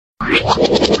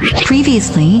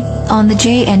Previously on the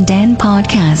Jay and Dan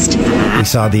podcast. We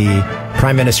saw the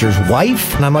Prime Minister's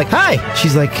wife, and I'm like, hi.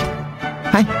 She's like,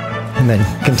 hi. And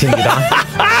then continued on.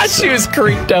 She was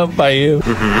creeped out by you.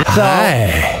 So,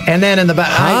 hi. And then in the back,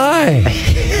 hi.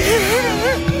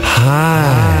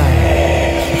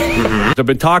 I've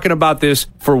been talking about this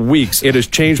for weeks. It has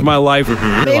changed my life.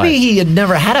 Maybe he had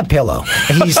never had a pillow.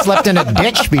 He slept in a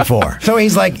ditch before. So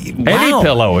he's like, wow. Any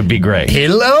pillow would be great.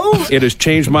 Pillow? It has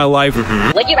changed my life.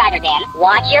 Would you rather, Dan,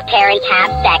 watch your parents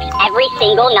have sex every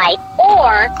single night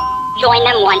or join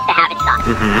them once to have it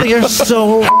sucked? You're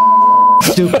so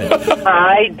stupid.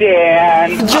 Hi,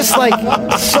 Dan. Just like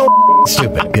so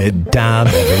stupid. Good time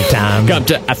every time. Come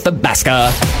to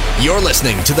Athabasca. You're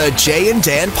listening to the Jay and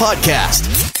Dan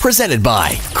podcast, presented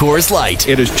by Coors Light.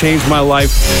 It has changed my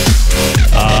life.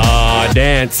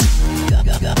 Dance.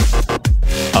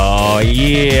 Oh,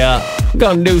 yeah.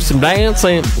 Gonna do some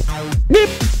dancing. Beep.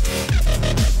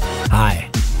 Hi.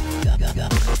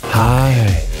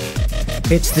 Hi.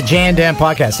 It's the Jay and Dan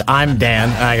podcast. I'm Dan.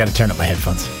 I got to turn up my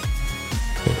headphones.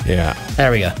 Yeah.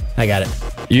 There we go. I got it.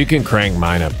 You can crank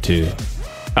mine up, too.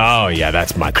 Oh, yeah,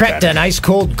 that's much Cracked better. an ice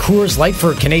cold Coors Light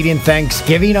for Canadian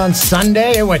Thanksgiving on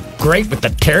Sunday. It went great with the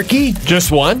turkey.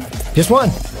 Just one? Just one.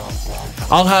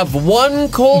 I'll have one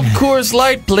cold Coors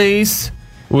Light, please.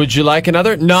 Would you like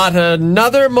another? Not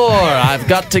another more. I've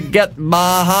got to get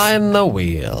behind the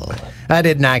wheel. I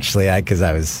didn't actually, because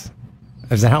I was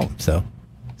at home, so.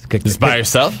 Just by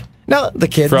yourself? No, the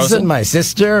kids Frozen? and my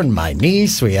sister and my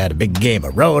niece. We had a big game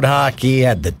of road hockey,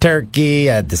 had the turkey,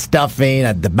 had the stuffing,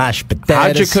 had the mashed potatoes.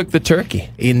 How'd you cook the turkey?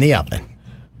 In the oven.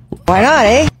 Why not,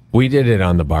 eh? We did it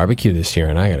on the barbecue this year,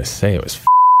 and I gotta say, it was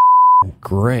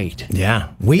great.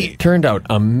 Yeah. It turned out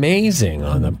amazing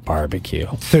on the barbecue.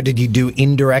 So did you do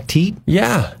indirect heat?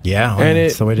 Yeah. Yeah, well, and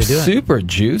that's the way to do it. Super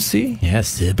juicy. Yeah,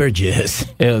 super juice.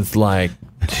 It was like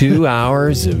 2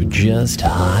 hours of just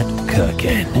hot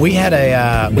cooking. You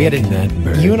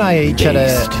and I each had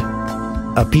taste.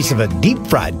 a piece of a deep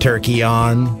fried turkey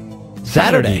on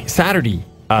Saturday.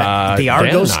 At The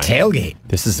Argos tailgate.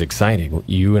 This is exciting.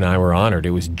 You and I were honored.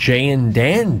 It was Jay and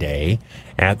Dan Day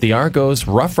at the Argos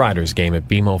Rough Riders game at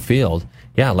BMO Field.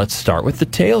 Yeah, let's start with the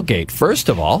tailgate. First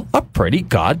of all, a pretty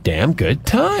goddamn good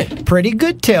time. Pretty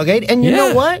good tailgate. And you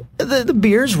know what? The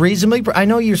beer's reasonably... I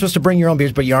know you're supposed to bring your own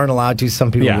beers, but you aren't allowed to.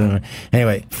 Some people do.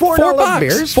 Anyway, $4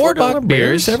 beers. $4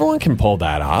 beers. Everyone can pull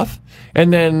that off.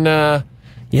 And then...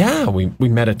 we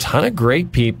met a ton of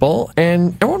great people,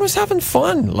 and everyone was having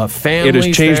fun. Families. It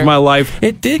has changed my life.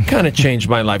 It did kind of change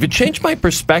my life. It changed my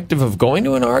perspective of going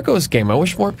to an Argos game. I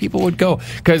wish more people would go,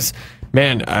 because,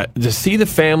 man, to see the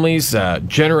families,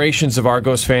 generations of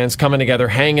Argos fans coming together,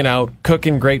 hanging out,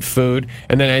 cooking great food,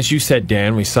 and then, as you said,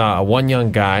 Dan, we saw one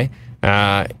young guy.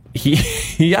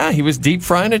 He was deep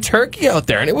frying a turkey out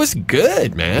there, and it was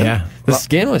good, man. Yeah, the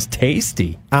skin was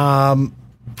tasty.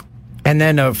 And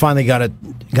then finally got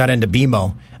into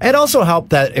BMO. It also helped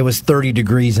that it was 30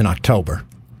 degrees in October.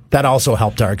 That also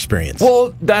helped our experience.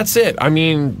 Well, that's it. I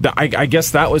mean, I guess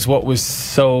that was what was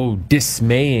so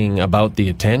dismaying about the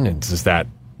attendance, is that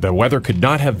the weather could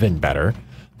not have been better.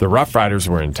 The Rough Riders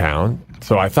were in town,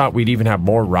 so I thought we'd even have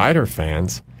more Rider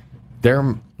fans. There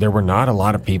were not a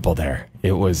lot of people there.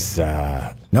 It was...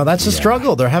 no, that's a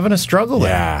struggle. They're having a struggle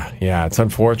there. Yeah, it's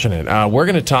unfortunate. We're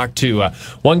going to talk to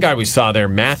one guy we saw there,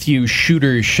 Matthew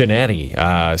Scianitti,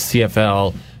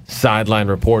 CFL sideline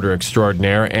reporter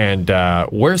extraordinaire, and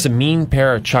wears a mean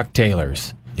pair of Chuck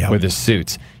Taylors with his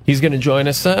suits. He's going to join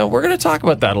us. We're going to talk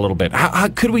about that a little bit. How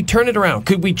could we turn it around?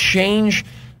 Could we change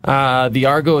the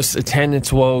Argos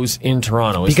attendance woes in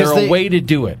Toronto? Is there a way to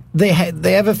do it? They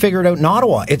have it figured out in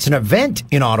Ottawa. It's an event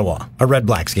in Ottawa, a Red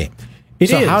Blacks game. It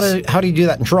is. How do you do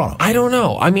that in Toronto? I don't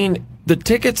know. I mean, the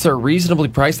tickets are reasonably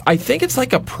priced. I think it's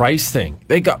like a price thing.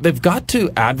 They've got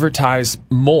to advertise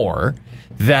more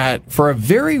that for a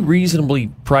very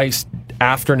reasonably priced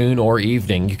afternoon or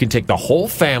evening, you can take the whole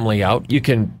family out. You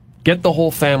can get the whole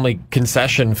family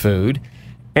concession food,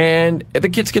 and the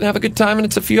kids can have a good time, and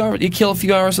it's a few hours. You kill a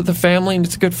few hours with the family, and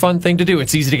it's a good, fun thing to do.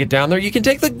 It's easy to get down there. You can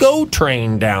take the GO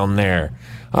train down there.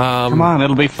 Come on,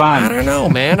 it'll be fun. I don't know,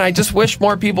 man. I just wish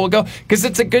more people would go, because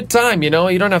it's a good time. You know,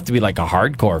 you don't have to be like a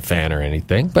hardcore fan or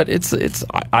anything, but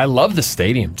I love the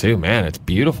stadium too, man. It's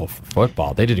beautiful for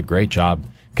football. They did a great job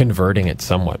converting it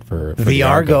somewhat for the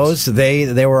Argos.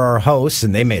 They were our hosts,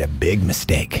 and they made a big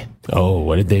mistake. Oh,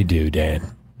 what did they do, Dan?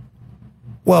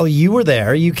 Well, you were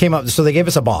there. You came up, so they gave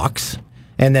us a box,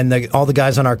 and then all the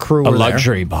guys on our crew were a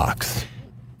luxury there. box,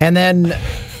 and then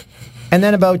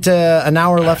about an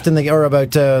hour left in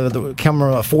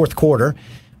the fourth quarter,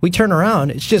 We turn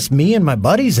around, it's just me and my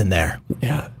buddies in there.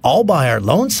 Yeah. All by our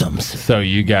lonesomes. So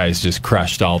you guys just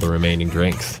crushed all the remaining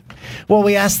drinks. Well,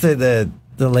 we asked the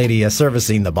lady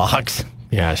servicing the box.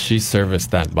 Yeah, she serviced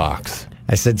that box.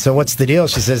 I said, so what's the deal?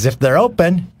 She says, if they're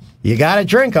open, you got to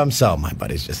drink them. So my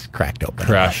buddies just cracked open.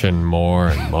 Crushing more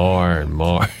and more and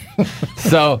more.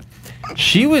 So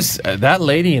she was, that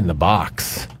lady in the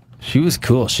box, she was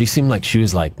cool. She seemed like she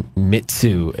was like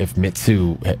Mitsu, if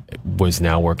Mitsu was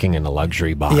now working in a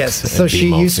luxury box. Yes, so she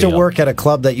used to work at a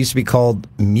club that used to be called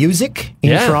Music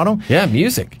in Toronto. Yeah,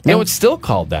 Music. No, it's still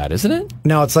called that, isn't it?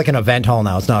 No, it's like an event hall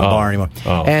now. It's not a bar anymore.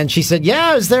 Oh. And she said,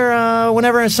 yeah, I was there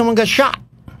whenever someone got shot.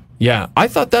 Yeah, I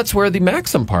thought that's where the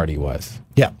Maxim party was.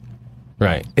 Yeah.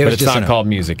 Right. It but was it's just not called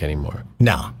Music anymore.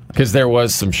 No. Because there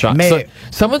was some shots. Maybe. So,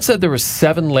 someone said there was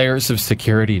 7 layers of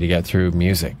security to get through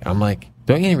Music. I'm like,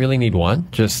 don't you really need one?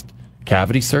 Just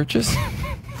cavity searches?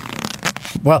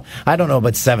 Well, I don't know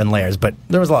about 7 layers, but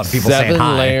there was a lot of people saying hi.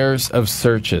 7 layers of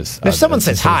searches. If someone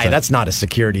says hi, that's not a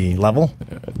security level.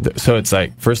 So it's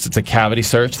like, first it's a cavity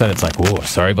search, then it's like, whoa,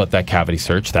 sorry about that cavity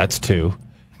search. That's 2.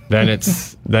 Then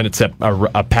it's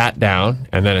a pat down,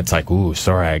 and then it's like, ooh,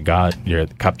 sorry, I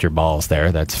cupped your balls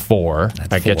there. That's 4.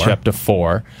 I get you up to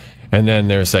 4. And then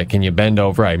there's like, can you bend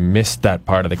over? I missed that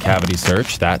part of the cavity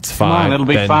search. That's 5. Come on, it'll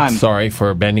be fun. Sorry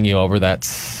for bending you over. That's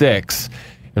 6.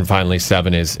 And finally,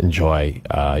 7 is enjoy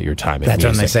your time in That's music.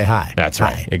 when they say hi. That's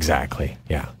Hi. right. Exactly.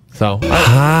 Yeah. So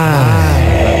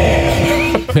Hi.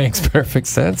 makes perfect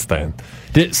sense then.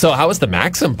 So how was the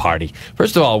Maxim party?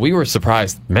 First of all, we were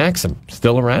surprised. Maxim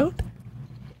still around?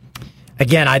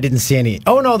 Again, I didn't see any.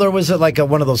 Oh, no, there was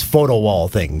one of those photo wall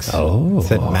things. Oh. It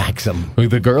said Maxim.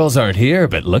 The girls aren't here,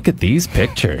 but look at these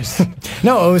pictures.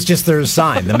 No, it was just their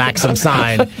sign, the Maxim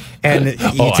sign. And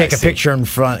you take a picture in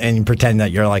front and you pretend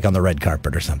that you're like on the red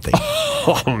carpet or something.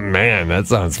 Oh, man, that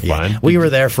sounds fun. We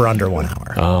were there for under 1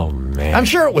 hour. Oh, man. I'm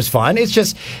sure it was fun. It's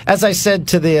just, as I said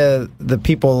to the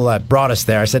people that brought us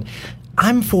there, I said,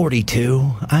 I'm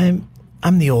 42. I'm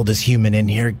the oldest human in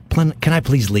here. Can I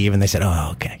please leave? And they said, oh,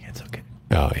 okay, it's okay.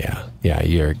 Oh, yeah. Yeah,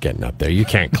 you're getting up there. You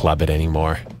can't club it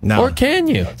anymore. No. Or can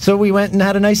you? So we went and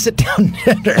had a nice sit-down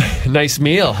dinner. Nice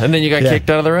meal. And then you got kicked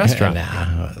out of the restaurant.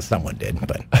 Nah, someone did,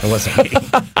 but it wasn't me.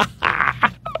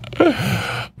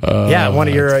 Yeah, one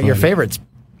of your favorites,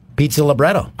 pizza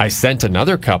libretto. I sent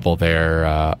another couple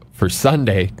there for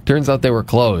Sunday. Turns out they were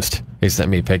closed. They sent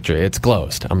me a picture. It's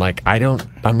closed. I'm like,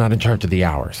 I'm not in charge of the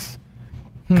hours.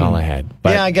 Call ahead.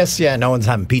 But, yeah, I guess, no one's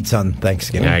having pizza on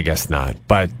Thanksgiving. Yeah, I guess not.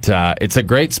 But it's a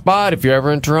great spot if you're ever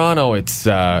in Toronto. It's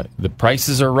the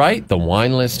prices are right. The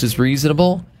wine list is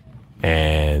reasonable.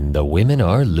 And the women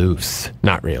are loose.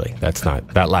 Not really.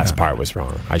 That last part was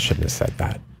wrong. I shouldn't have said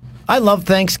that. I love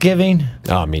Thanksgiving.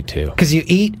 Oh, me too. Because you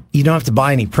eat, you don't have to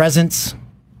buy any presents.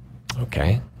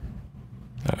 Okay.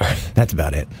 That's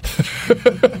about it.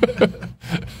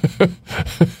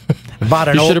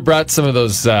 You should have brought some of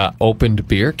those opened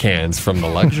beer cans from the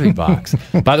luxury box.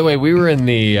 By the way, we were in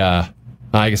the,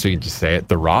 I guess we could just say it,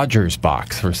 the Rogers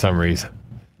box for some reason.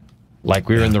 Like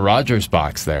we were in the Rogers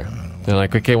box there. They're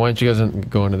like, okay, why don't you guys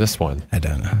go into this one? I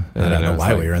don't know. I don't know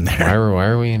why we were in there. Why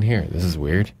are we in here? This is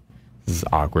weird. This is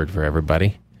awkward for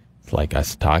everybody. It's like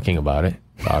us talking about it.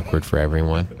 It's awkward for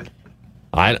everyone.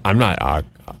 I'm not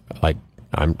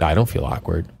I don't feel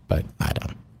awkward, but I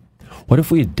don't. What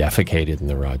if we had defecated in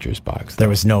the Rogers box? There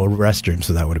was no restroom,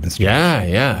 so that would have been strange.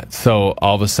 Yeah. So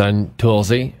all of a sudden,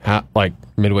 Toolsy, like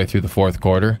midway through the fourth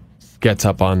quarter, gets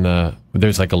up on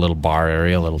there's like a little bar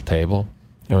area, a little table.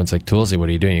 Everyone's like, Toolsy, what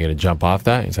are you doing? You going to jump off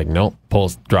that? He's like, nope.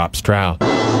 Drops trowel.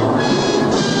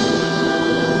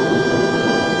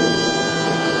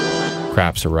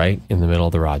 Craps are right in the middle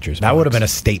of the Rogers box. That would have been a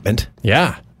statement.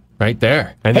 Yeah, right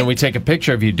there. And then we take a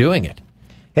picture of you doing it.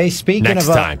 Hey, speaking next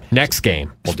of... time. Next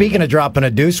game. Speaking of dropping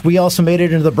a deuce, we also made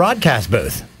it into the broadcast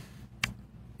booth.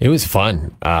 It was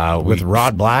fun. With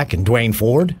Rod Black and Dwayne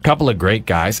Ford. A couple of great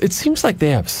guys. It seems like they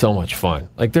have so much fun.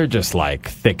 Like they're just like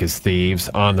thick as thieves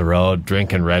on the road,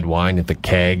 drinking red wine at the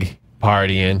keg,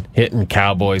 partying, hitting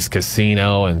Cowboys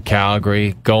Casino in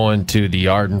Calgary, going to the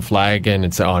Arden Flagon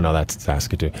and that's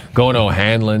Saskatoon. Going to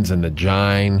O'Hanlon's and the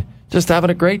Gine. Just having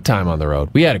a great time on the road.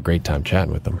 We had a great time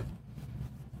chatting with them.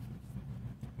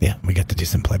 Yeah, we got to do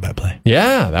some play-by-play.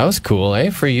 Yeah, that was cool,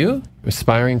 eh, for you?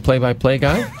 Aspiring play-by-play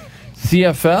guy?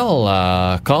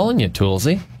 CFL calling you,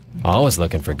 Toolsy. Always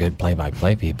looking for good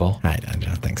play-by-play people. I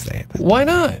don't think so. Why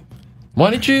not?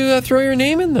 Why don't you throw your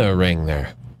name in the ring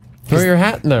there? Throw your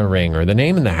hat in the ring, or the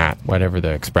name in the hat, whatever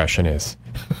the expression is.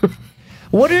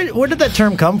 Where did that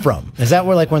term come from? Is that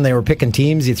where, like, when they were picking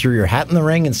teams, you threw your hat in the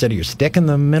ring instead of your stick in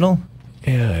the middle?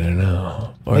 Yeah, I don't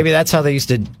know. Maybe that's how they used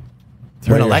to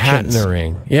Throw win your hat in elections. the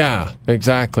ring. Yeah,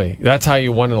 exactly. That's how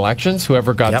you won elections.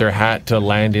 Whoever got their hat to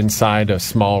land inside a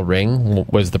small ring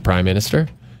was the prime minister.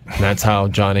 And that's how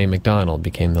John A. MacDonald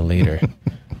became the leader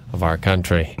of our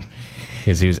country.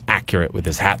 Because he was accurate with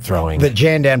his hat throwing. The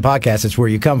Jay and Dan podcast is where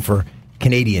you come for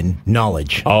Canadian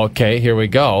knowledge. Okay, here we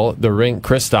go. The ring,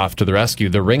 Christoph to the rescue.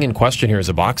 The ring in question here is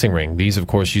a boxing ring. These, of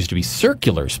course, used to be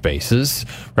circular spaces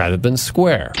rather than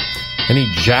square. And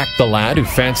he jacked the lad who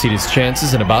fancied his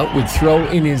chances in a bout would throw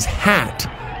in his hat.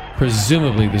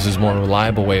 Presumably, this is a more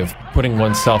reliable way of putting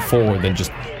oneself forward than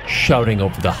just shouting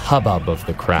over the hubbub of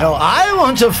the crowd. No, I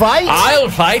want to fight. I'll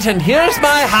fight, and here's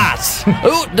my hat.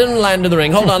 Oh, didn't land in the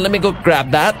ring. Hold on, let me go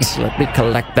grab that. Let me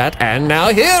collect that, and now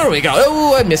here we go.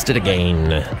 Oh, I missed it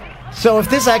again. So if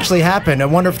this actually happened, I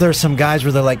wonder if there's some guys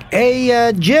where they're like,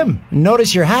 hey, Jim,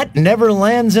 notice your hat never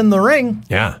lands in the ring.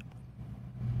 Yeah.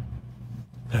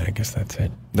 I guess that's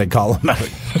it. They call him out.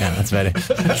 Yeah, that's better.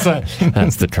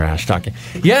 That's the trash talking.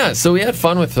 Yeah, so we had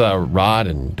fun with Rod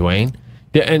and Dwayne.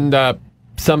 Yeah, and I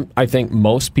think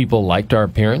most people liked our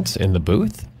appearance in the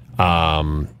booth.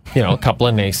 A couple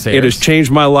of naysayers. It has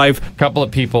changed my life. A couple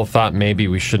of people thought maybe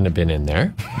we shouldn't have been in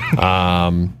there.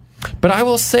 But I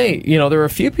will say, there were a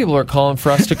few people who are calling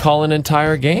for us to call an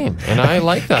entire game, and I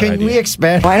like that Can idea. we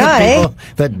expand Why on not, people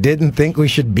that didn't think we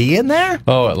should be in there?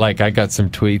 Oh, like I got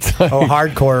some tweets. Oh,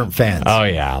 hardcore fans. Oh,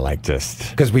 yeah, like just...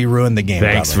 Because we ruined the game.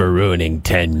 Thanks probably. for ruining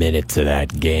 10 minutes of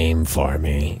that game for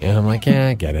me. And I'm like, yeah,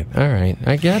 I get it. All right,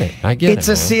 I get it. It's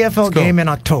a CFL game in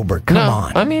October. Come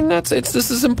on. I mean, this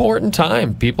is important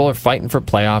time. People are fighting for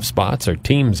playoff spots, or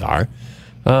teams are.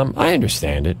 I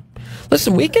understand it.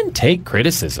 Listen, we can take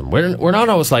criticism. We're not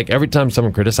always like, every time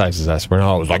someone criticizes us, we're not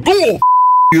always like, oh,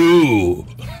 you.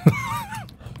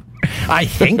 I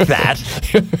think that.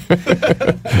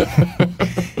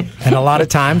 And a lot of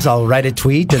times I'll write a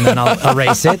tweet and then I'll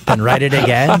erase it, then write it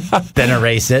again, then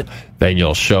erase it. Then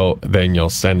you'll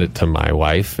send it to my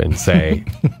wife and say,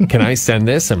 can I send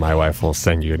this? And my wife will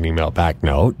send you an email back.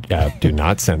 No, do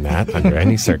not send that under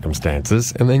any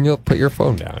circumstances. And then you'll put your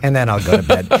phone down. And then I'll go to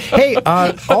bed. Hey,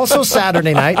 also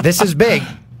Saturday night, this is big.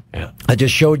 Yeah. I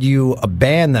just showed you a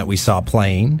band that we saw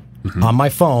playing on my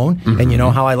phone. And you know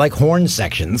how I like horn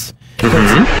sections.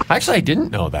 Actually, I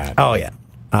didn't know that. Oh, yeah.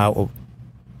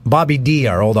 Bobby D,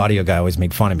 our old audio guy, always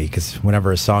made fun of me because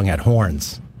whenever a song had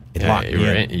horns, it locked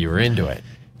me in. You were into it.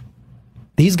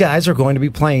 These guys are going to be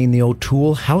playing the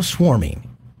O'Toole housewarming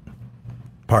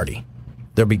party.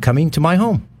 They'll be coming to my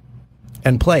home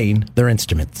and playing their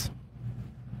instruments.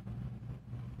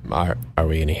 Are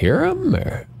we going to hear them?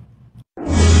 Or?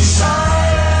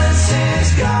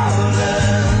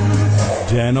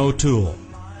 Dan O'Toole,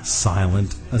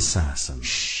 silent assassin.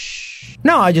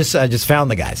 No, I just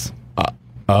found the guys.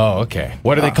 Oh, okay.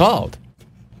 What are they called?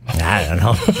 I don't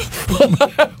know.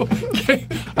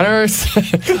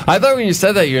 I thought when you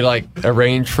said that you're like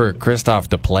arranged for Christoph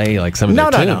to play like some of their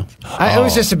tunes. No. It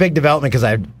was just a big development because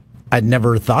I'd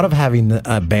never thought of having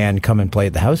a band come and play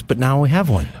at the house, but now we have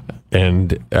one.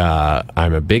 And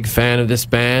I'm a big fan of this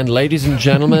band. Ladies and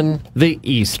gentlemen, the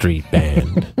E Street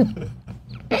Band.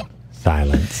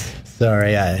 Silence.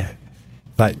 Sorry,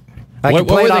 but I What can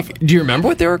play were it they, off. do you remember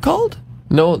what they were called?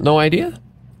 No idea?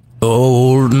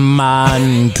 Old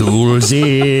Man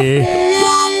Toolsy.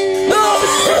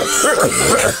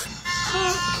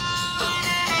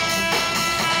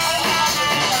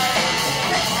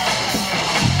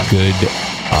 Good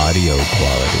audio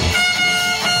quality.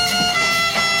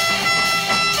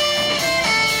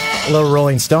 Little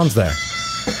Rolling Stones there.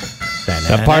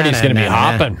 That party's going to be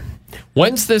hopping.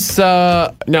 When's this?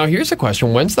 Now, here's a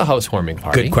question. When's the housewarming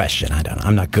party? Good question. I don't know.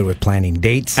 I'm not good with planning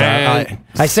dates. And-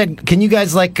 I said, can you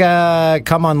guys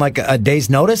come on like a day's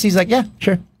notice? He's like, yeah,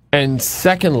 sure. And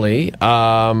secondly,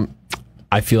 I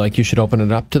feel like you should open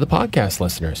it up to the podcast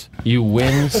listeners. You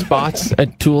win spots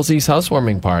at Toolsy's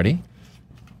housewarming party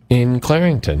in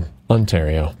Clarington,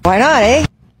 Ontario. Why not, eh?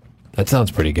 That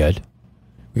sounds pretty good.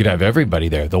 We could have everybody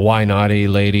there. The Why Naughty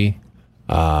lady.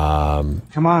 Come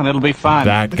on, it'll be fun.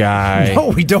 That guy.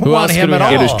 No, we don't Who want else him could at we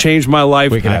all. have? It has changed my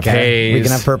life. We can have Haze. We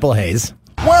can have Purple Haze.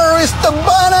 Where is the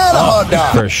banana hot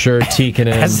dog? For sure, Tikkanen.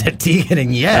 As a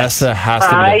Tegan, yes. Essa has to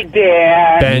Hi, be Dan.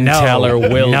 there. Ben No. Teller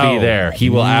will No. be there. He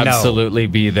will No. absolutely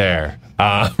be there.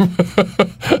 Well,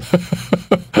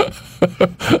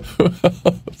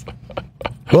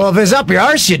 if it's up your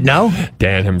arse, you'd know.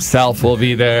 Dan himself will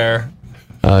be there.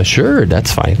 Sure,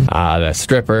 that's fine. The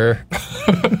stripper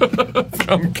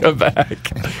from Quebec.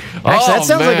 Actually, that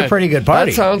sounds like a pretty good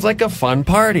party. That sounds like a fun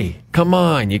party. Come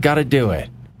on, you got to do it.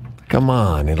 Come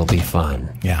on, it'll be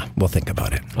fun. Yeah, we'll think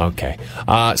about it. Okay.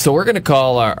 So we're going to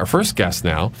call our first guest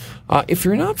now. If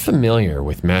you're not familiar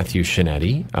with Matthew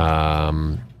Scianitti,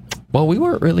 well, we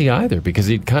weren't really either because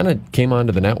he kind of came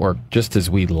onto the network just as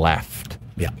we left.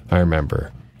 Yeah. I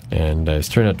remember. And he's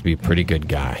turned out to be a pretty good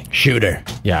guy. Shooter.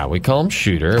 Yeah, we call him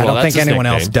Shooter. I don't that's think his anyone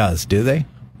nickname. else does, do they?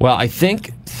 Well, I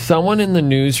think someone in the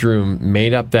newsroom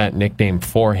made up that nickname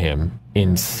for him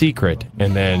in secret,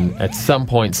 and then at some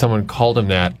point someone called him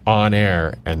that on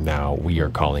air, and now we are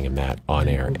calling him that on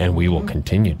air, and we will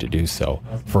continue to do so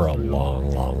for a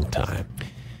long, long time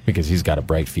because he's got a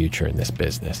bright future in this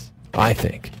business, I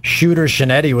think. Shooter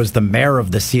Scianitti was the mayor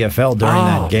of the CFL during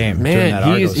that game. Man, that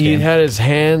Argos he game. had his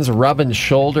hands rubbing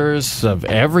shoulders of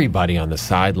everybody on the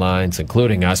sidelines,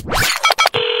 including us.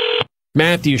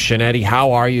 Matthew Scianitti,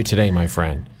 how are you today, my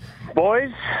friend?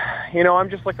 Boys, I'm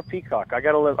just like a peacock. I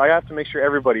have to make sure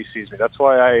everybody sees me. That's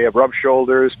why I rub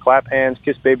shoulders, clap hands,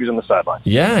 kiss babies on the sidelines.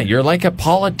 Yeah, you're like a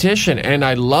politician, and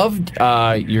I loved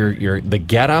your the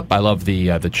getup. I love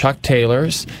the Chuck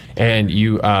Taylors, and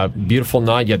you beautiful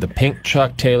nod. You had the pink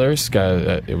Chuck Taylors.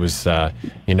 It was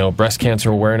Breast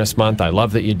Cancer Awareness Month. I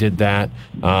love that you did that.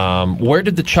 Where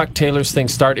did the Chuck Taylors thing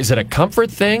start? Is it a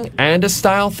comfort thing and a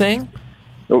style thing?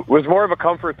 It was more of a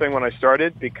comfort thing when I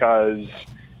started because,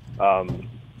 all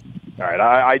right,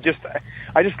 I just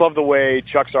love the way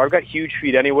Chucks are. I've got huge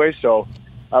feet anyway, so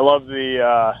I love they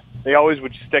always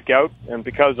would stick out. And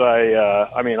because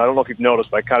I don't know if you've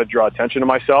noticed, but I kind of draw attention to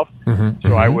myself.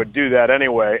 So I would do that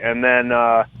anyway. And then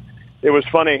it was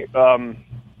funny,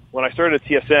 when I started at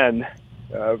TSN,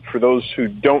 for those who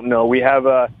don't know, we have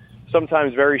a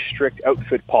sometimes very strict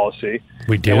outfit policy.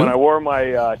 We do? And when I wore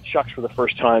my Chucks for the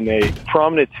first time, a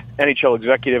prominent NHL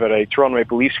executive at a Toronto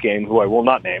Maple Leafs game, who I will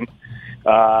not name,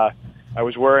 I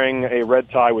was wearing a red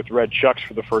tie with red Chucks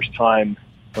for the first time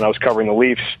when I was covering the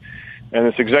Leafs. And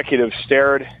this executive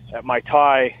stared at my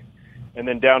tie and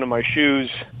then down at my shoes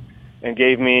and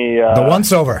gave me... the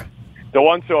once-over. The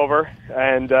once-over,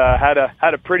 and had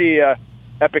a pretty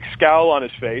epic scowl on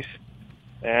his face.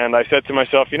 And I said to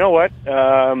myself, you know what?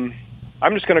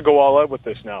 I'm just going to go all out with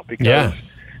this now because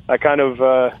I kind of,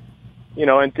 I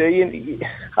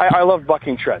love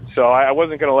bucking trends. So I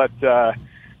wasn't going to let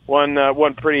one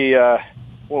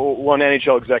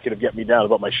NHL executive get me down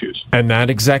about my shoes. And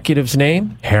that executive's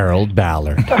name? Harold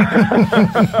Ballard.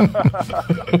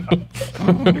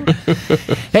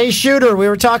 Hey, Shooter, we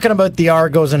were talking about the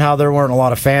Argos and how there weren't a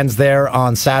lot of fans there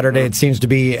on Saturday. It seems to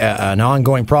be an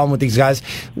ongoing problem with these guys.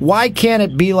 Why can't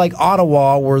it be like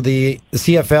Ottawa where the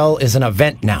CFL is an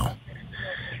event now?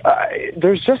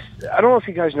 There's just, I don't know if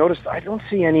you guys noticed, I don't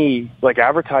see any like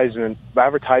advertising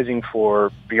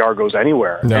for the Argos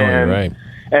anywhere. No, you're right.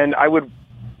 And I would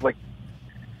like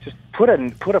just put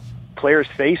a player's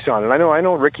face on it. I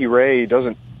know Ricky Ray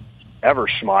doesn't ever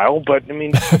smile, but I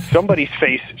mean somebody's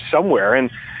face somewhere, and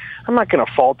I'm not going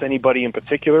to fault anybody in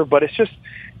particular, but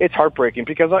it's heartbreaking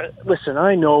because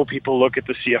I know people look at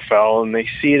the CFL and they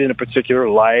see it in a particular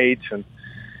light, and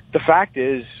the fact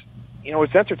is,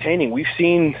 it's entertaining. We've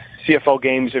seen CFL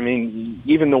games. I mean,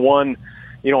 even the one,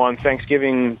 on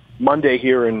Thanksgiving Monday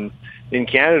here in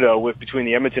Canada between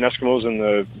the Edmonton Eskimos and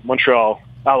the Montreal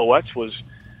Alouettes was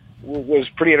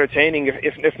pretty entertaining,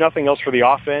 if nothing else, for the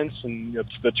offense and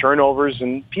the turnovers,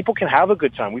 and people can have a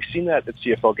good time. We've seen that at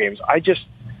CFL games.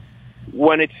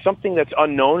 When it's something that's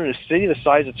unknown in a city the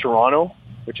size of Toronto,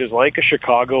 which is like a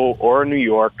Chicago or a New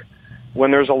York,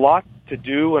 when there's a lot to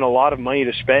do and a lot of money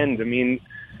to spend, I mean,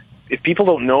 if people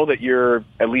don't know that you're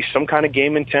at least some kind of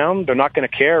game in town, they're not going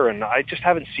to care, and I just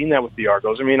haven't seen that with the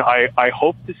Argos. I mean, I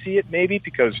hope to see it maybe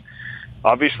because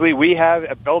obviously we have,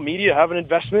 at Bell Media, have an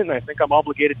investment, and I think I'm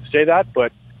obligated to say that,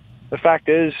 but the fact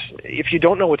is, if you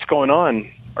don't know what's going on,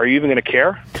 are you even going to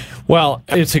care? Well,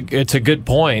 it's a good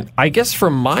point. I guess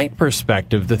from my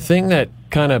perspective, the thing that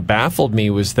kind of baffled me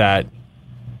was that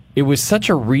it was such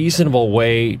a reasonable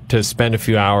way to spend a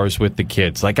few hours with the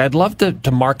kids. Like, I'd love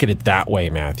to market it that way,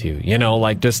 Matthew.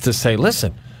 Like just to say,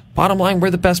 listen, bottom line,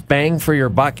 we're the best bang for your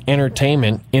buck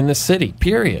entertainment in the city,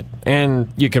 period.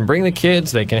 And you can bring the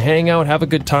kids, they can hang out, have a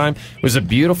good time. It was a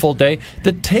beautiful day.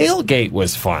 The tailgate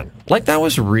was fun. Like, that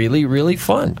was really, really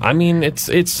fun. I mean, it's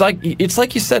like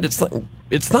you said,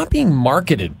 it's not being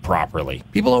marketed properly.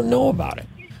 People don't know about it.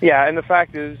 Yeah, and the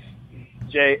fact is,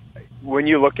 Jay, when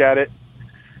you look at it,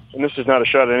 and this is not a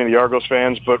shot at any of the Argos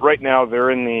fans, but right now they're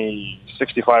in the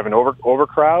 65 and over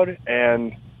crowd,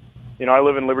 and I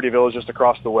live in Liberty Village just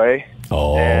across the way.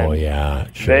 Oh, yeah.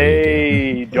 Sure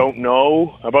they don't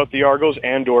know about the Argos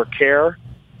and or care,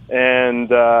 and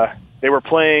they were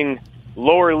playing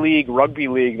lower league rugby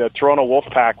league, the Toronto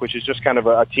Wolfpack, which is just kind of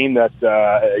a team that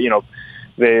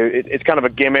it's kind of a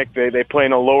gimmick. They play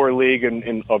in a lower league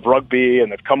of rugby,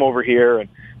 and they've come over here,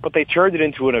 but they turned it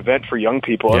into an event for young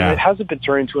people. Yeah. And it hasn't been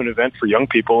turned into an event for young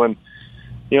people. And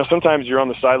sometimes you're on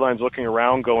the sidelines looking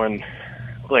around, going,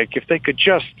 like, if they could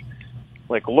just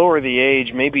lower the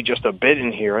age maybe just a bit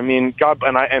in here. I mean, God,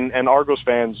 and Argos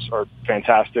fans are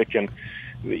fantastic, and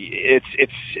it's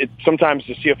sometimes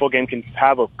the CFL game can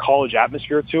have a college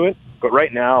atmosphere to it, but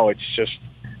right now it's just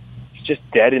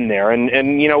dead in there.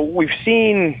 And we've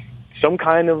seen some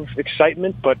kind of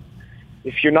excitement, but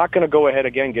if you're not going to go ahead,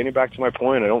 again, getting back to my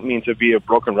point, I don't mean to be a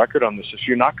broken record on this. If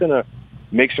you're not going to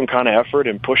make some kind of effort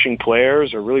in pushing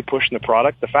players or really pushing the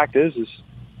product, the fact is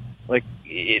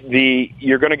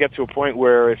you're going to get to a point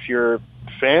where if your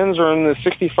fans are in the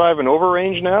 65 and over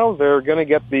range now, they're going to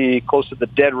get close to the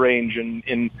dead range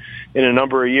in a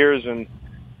number of years. And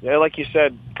yeah, like you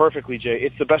said perfectly, Jay,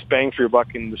 it's the best bang for your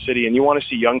buck in the city. And you want to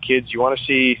see young kids, you want to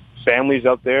see families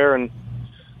out there, and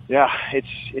yeah,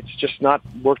 it's just not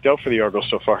worked out for the Argos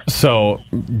so far. So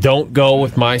don't go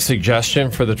with my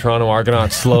suggestion for the Toronto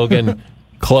Argonauts slogan,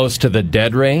 close to the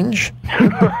dead range.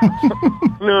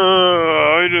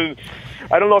 No,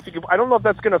 I don't know if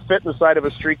that's going to fit in the side of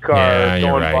a streetcar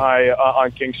going by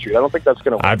on King Street. I don't think that's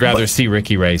going to work. I'd rather see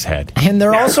Ricky Ray's head. And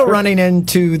they're also running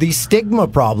into the stigma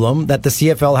problem that the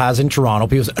CFL has in Toronto.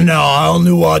 People say, no, I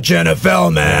only watch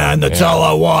NFL, man. That's all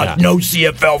I watch. Yeah. No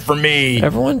CFL for me.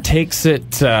 Everyone takes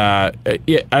it.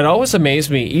 It always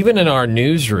amazed me, even in our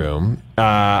newsroom.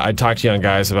 I'd talk to young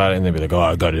guys about it, and they'd be like, "Oh,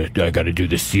 I got to do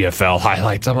the CFL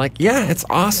highlights." I'm like, "Yeah, it's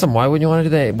awesome. Why wouldn't you want to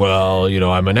do that?" Well,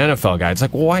 I'm an NFL guy. It's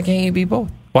like, well, why can't you be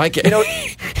both? Why can't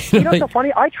what's so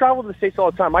funny? I travel to the States all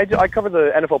the time. I cover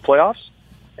the NFL playoffs,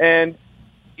 and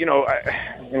I'm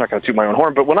not going to toot my own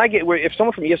horn, but if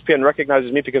someone from ESPN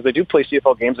recognizes me because they do play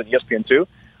CFL games at ESPN too,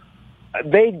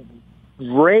 they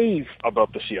rave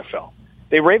about the CFL.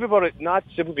 They rave about it not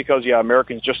simply because,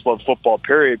 Americans just love football,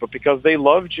 period, but because they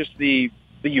love just the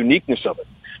uniqueness of it.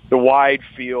 The wide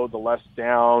field, the less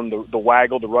down, the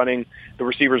waggle, the running, the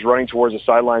receivers running towards the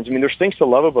sidelines. I mean, there's things to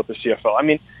love about the CFL. I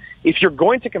mean, if you're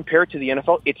going to compare it to the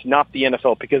NFL, it's not the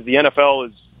NFL, because the NFL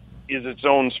is its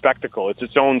own spectacle. It's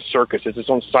its own circus. It's its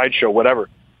own sideshow, whatever.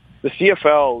 The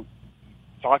CFL,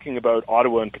 talking about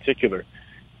Ottawa in particular,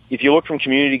 if you look from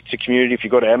community to community, if you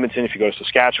go to Edmonton, if you go to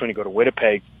Saskatchewan, you go to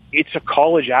Winnipeg, it's a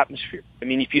college atmosphere. I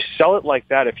mean, if you sell it like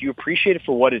that, if you appreciate it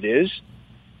for what it is,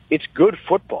 it's good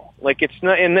football. Like, it's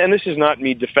not, and this is not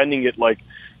me defending it like,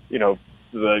 the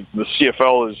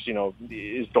CFL is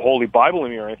the Holy Bible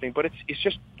in me or anything, but it's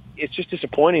just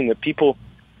disappointing that people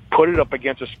put it up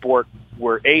against a sport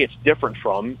where A, it's different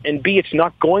from, and B, it's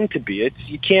not going to be.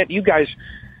 You guys,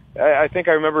 I think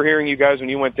I remember hearing you guys when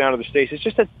you went down to the States, it's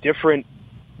just a different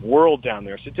world down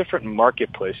there. It's a different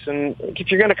marketplace, and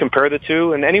if you're going to compare the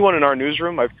two, and anyone in our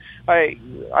newsroom, I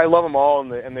love them all,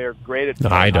 and they're great at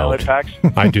highlight packs.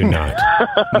 I do not,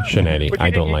 Scianitti.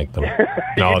 I don't like them.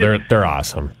 No, they're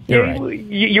awesome. You're right.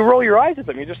 You roll your eyes at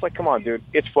them. You're just like, come on, dude,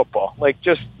 it's football. Like,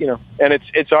 just and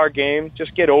it's our game.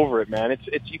 Just get over it, man.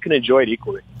 It's you can enjoy it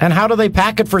equally. And how do they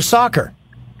pack it for soccer?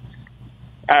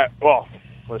 Well,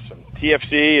 listen,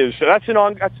 TFC is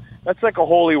that's like a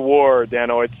holy war,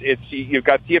 Dano. It's you've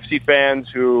got TFC fans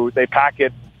who they pack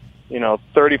it,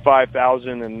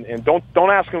 35,000, and don't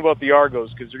ask them about the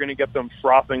Argos, because you're going to get them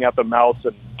frothing at the mouth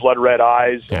and blood red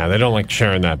eyes. Yeah, they don't like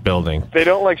sharing that building. They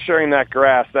don't like sharing that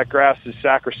grass. That grass is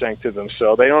sacrosanct to them,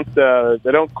 so they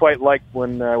don't quite like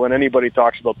when anybody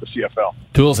talks about the CFL.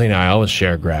 Toolsy and I always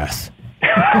share grass.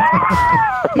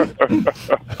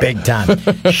 Big time.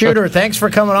 Shooter, thanks for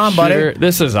coming on, buddy.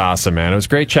 This is awesome, man. It was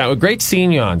great chat. Great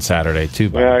seeing you on Saturday, too,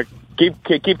 buddy.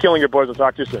 Keep killing your boys. I'll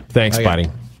talk to you soon. Thanks, buddy.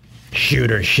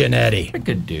 Shooter Scianitti. A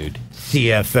good dude.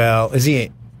 CFL. Is he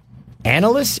an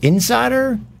analyst,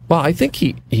 insider? Well, I think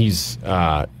he's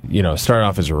started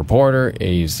off as a reporter.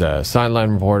 He's a sideline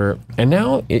reporter. And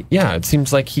now, it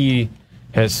seems like he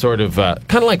has sort of,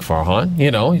 kind of like Farhan,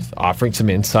 he's offering some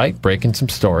insight, breaking some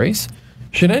stories.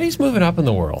 Scianitti's moving up in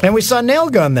the world. And we saw Nail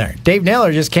Gun there. Dave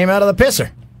Naylor just came out of the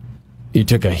pisser. He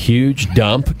took a huge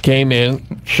dump, came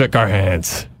in, shook our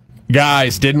hands.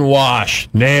 Guys, didn't wash.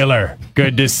 Naylor,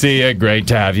 good to see you. Great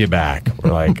to have you back.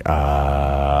 We're like,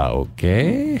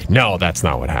 okay. No, that's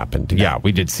not what happened. Yeah,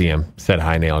 we did see him. Said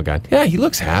hi, Nail Gun. Yeah, he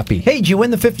looks happy. Hey, did you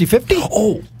win the 50-50?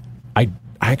 Oh, I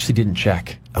actually didn't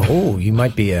check. Oh, you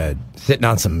might be sitting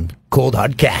on some cold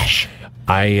hard cash.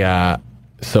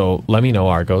 So let me know,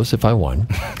 Argos, if I won.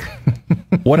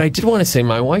 What I did want to say,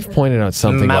 my wife pointed out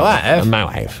something. My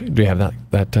wife. Do we have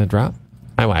that drop?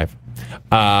 My wife.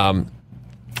 I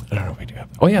don't know if we do have.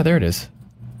 Oh yeah, there it is.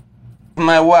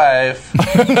 My wife.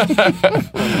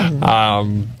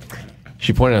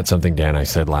 She pointed out something, Dan, I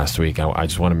said last week. I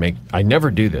just want to I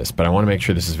never do this, but I want to make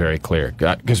sure this is very clear.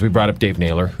 Because we brought up Dave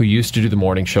Naylor, who used to do the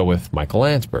morning show with Michael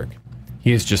Landsberg.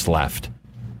 He has just left.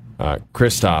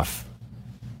 Christoph,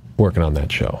 working on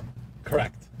that show.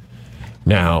 Correct.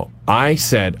 Now, I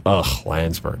said,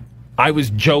 Landsberg. I was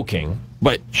joking,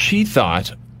 but she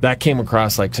thought that came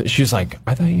across like, she was like,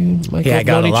 I thought you might I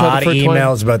got a lot of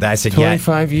emails about that. I said,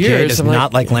 25 years. Jay does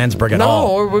not like Landsberg at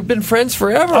all. No, we've been friends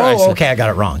forever. Okay, I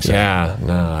got it wrong. Sorry. Yeah,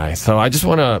 no. So I just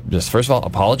want to, first of all,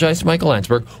 apologize to Michael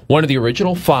Landsberg, one of the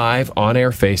original 5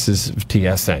 on-air faces of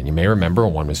TSN. You may remember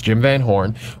one was Jim Van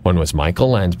Horn, one was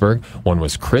Michael Landsberg, one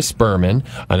was Chris Berman,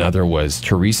 another was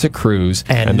Teresa Cruz,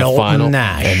 and the Knowlton final,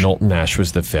 Nash. And Knowlton Nash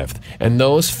was the 5th. And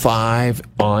those 5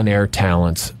 on-air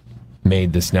talents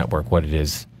made this network what it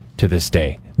is to this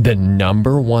day, the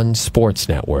 #1 sports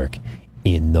network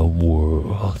in the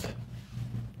world.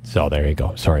 So there you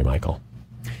go. Sorry, Michael.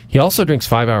 He also drinks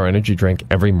 5-hour energy drink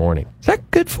every morning. Is that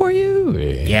good for you?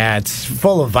 Yeah, it's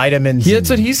full of vitamins.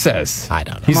 That's what he says. I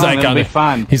don't know. He's like, it'll be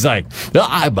fun. He's like,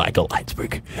 I'm Michael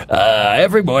Landsberg.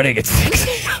 Every morning at 6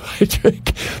 a.m. I drink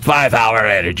 5-hour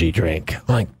energy drink.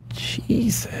 I'm like,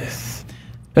 Jesus.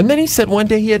 And then he said one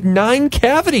day he had 9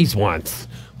 cavities once.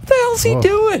 What the hell is he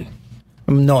doing?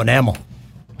 No enamel.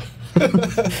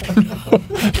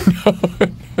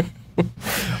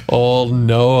 Old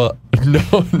Noah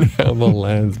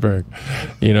Landsberg.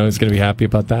 You know who's going to be happy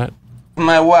about that?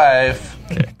 My wife.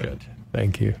 Okay, good.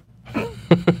 Thank you.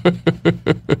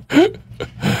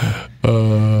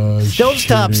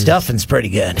 Stovetop stuffing's pretty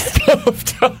good.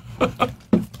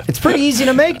 It's pretty easy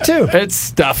to make, too. It's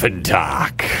stuff and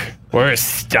talk. We're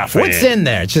stuffing What's in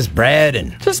there? It's just bread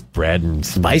and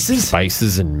spices?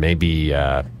 Spices and maybe,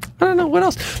 I don't know, what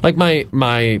else? Like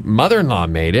my mother-in-law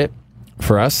made it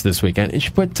for us this weekend, and she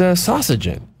put sausage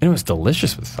in. And it was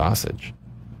delicious with sausage.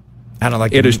 I don't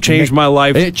like it. Has changed my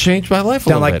life. It changed my life a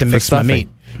don't little like bit. to mix my meat.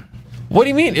 What do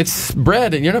you mean? It's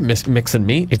bread, and you're not mixing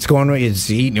meat. It's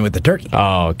eating it with the turkey.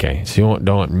 Oh, okay. So you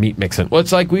don't want meat mixing. Well,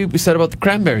 it's like we said about the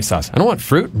cranberry sauce. I don't want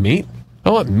fruit meat. I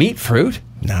want meat fruit.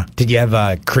 No. Did you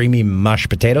have creamy mashed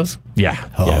potatoes? Yeah.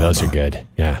 Yeah, those are good.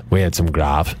 Yeah. We had some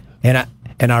grav. And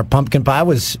our pumpkin pie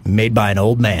was made by an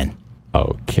old man.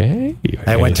 Okay.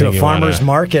 I went to a farmer's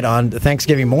market on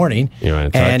Thanksgiving morning. You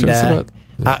want to talk to us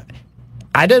about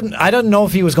I didn't know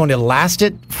if he was going to last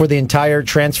it for the entire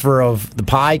transfer of the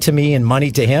pie to me and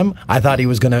money to him. I thought he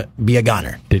was going to be a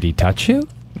gunner. Did he touch you?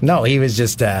 No, he was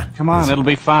just... Come on, it'll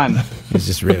be fun. He was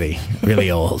just really, really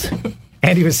old.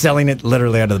 And he was selling it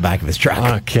literally out of the back of his truck.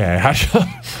 Okay.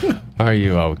 Are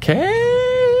you okay?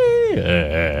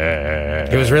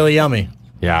 It was really yummy.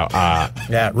 Yeah.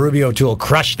 Ruby O'Toole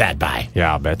crushed that pie.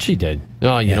 Yeah, I'll bet she did.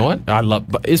 Oh, you know what?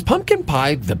 Is pumpkin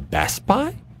pie the best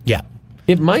pie? Yeah.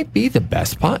 It might be the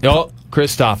best pie. Oh,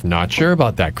 Christoph, not sure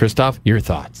about that. Christoph, your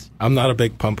thoughts? I'm not a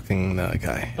big pumpkin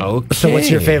guy. Okay. So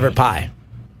what's your favorite pie?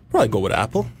 Probably go with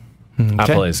apple. Okay.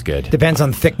 Apple is good. Depends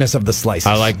on the thickness of the slices.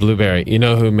 I like blueberry. You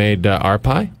know who made our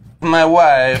pie? My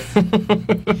wife.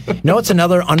 No, it's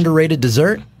another underrated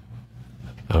dessert.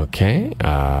 Okay.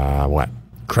 What?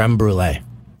 Creme brulee.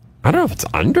 I don't know if it's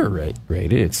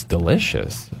underrated. It's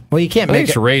delicious. Well, you can't I think make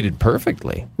it's it rated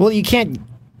perfectly. Well, you can't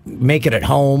make it at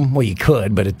home. Well, you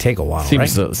could, but it'd take a while,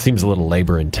 Seems right? Seems a little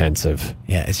labor intensive.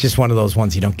 Yeah, it's just one of those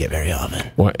ones you don't get very often.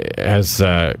 What, has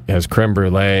creme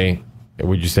brulee?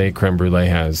 Would you say creme brulee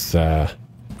has?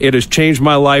 It has changed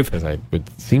my life.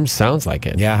 Sounds like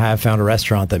it. Yeah, I have found a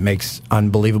restaurant that makes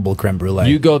unbelievable creme brulee.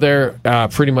 You go there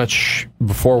pretty much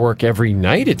before work every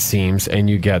night, it seems, and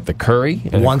you get the curry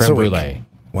and once the creme a week. brulee.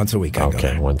 Once a week, I go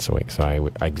there. Once a week. So I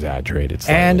exaggerated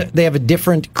slightly. And they have a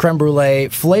different creme brulee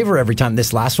flavor every time.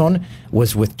 This last one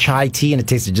was with chai tea, and it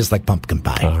tasted just like pumpkin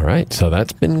pie. All right. So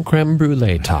that's been creme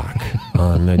brulee talk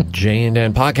on the Jay and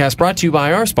Dan podcast, brought to you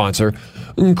by our sponsor,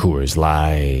 Coors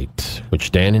Light,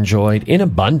 which Dan enjoyed in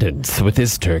abundance with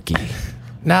his turkey.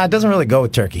 Nah, it doesn't really go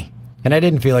with turkey. And I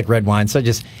didn't feel like red wine, so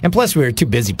and plus we were too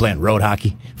busy playing road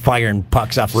hockey, firing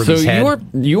pucks off Ruby's head. So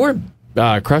you were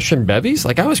crushing bevies?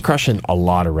 Like I was crushing a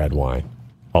lot of red wine.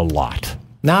 A lot.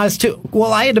 No, it's too...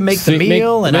 Well, I had to make the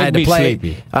meal, and I had to play...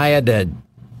 Sleepy. I had to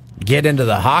get into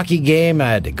the hockey game.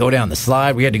 I had to go down the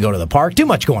slide. We had to go to the park. Too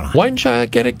much going on. Why didn't you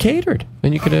get it catered?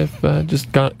 Then you could have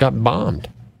just got bombed.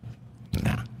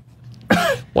 No.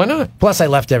 Why not? Plus, I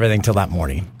left everything till that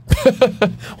morning.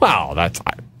 Wow, that's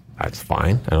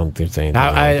fine. I don't think there's anything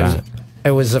wrong with that.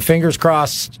 It was a fingers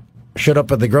crossed. Showed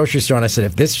up at the grocery store, and I said,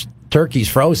 if this turkey's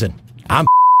frozen, I'm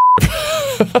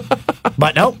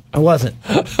But nope, it wasn't.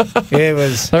 It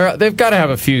was. They've got to have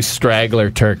a few straggler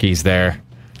turkeys there.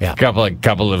 Yeah,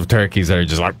 couple of turkeys that are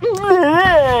just like.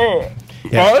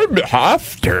 I'm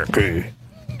half turkey,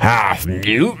 half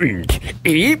mutant.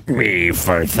 Eat me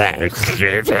for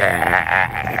Thanksgiving.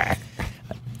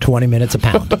 20 minutes a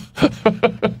pound.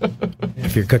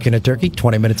 If you're cooking a turkey,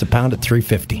 20 minutes a pound at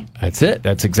 $3.50. That's it.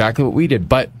 That's exactly what we did.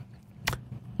 But,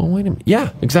 oh, wait a minute.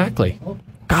 Yeah, exactly.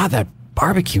 God, that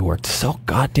barbecue worked so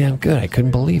goddamn good. I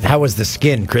couldn't believe it. How was the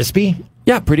skin? Crispy?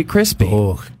 Yeah, pretty crispy.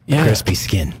 Oh, yeah. Crispy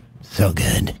skin. So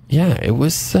good. Yeah, it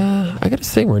was, I got to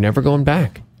say, we're never going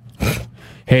back.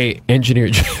 Hey, Engineer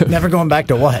Jim. Never going back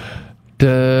to what?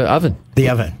 The oven. The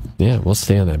oven. Yeah, we'll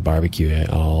stay on that barbecue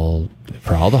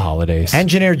for all the holidays.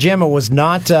 Engineer Jim, it was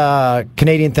not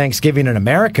Canadian Thanksgiving in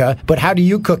America, but how do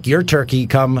you cook your turkey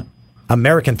come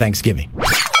American Thanksgiving?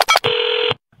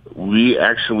 We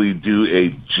actually do a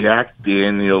Jack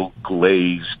Daniel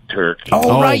glazed turkey.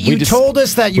 Oh, right. You told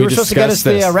us that you were supposed to get us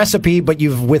the recipe, but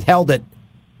you've withheld it.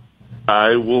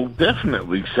 I will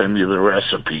definitely send you the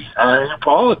recipe. I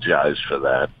apologize for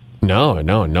that. No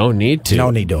need to.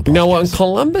 No need to apologize. No, on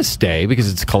Columbus Day, because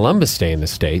it's Columbus Day in the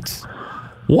States,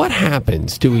 what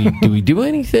happens? Do we do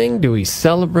anything? Do we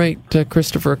celebrate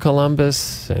Christopher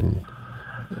Columbus? And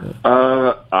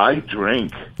I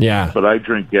drink. Yeah. But I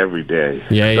drink every day.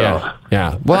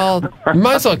 Yeah. Well, you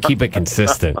might as well keep it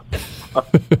consistent.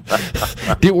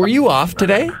 Were you off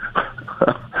today?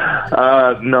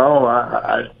 No,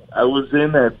 I was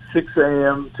in at 6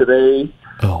 a.m. today.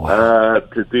 Oh, wow.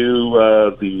 To do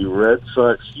the Red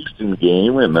Sox Houston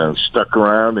game, and stuck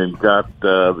around and got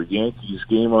the Yankees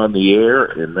game on the air,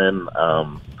 and then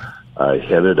I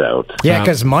headed out. Yeah,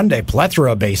 because Monday,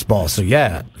 plethora of baseball, so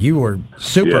yeah, you were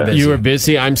super busy. You were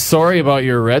busy. I'm sorry about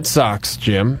your Red Sox,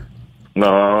 Jim.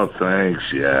 No, thanks,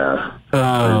 yeah.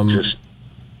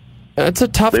 That's a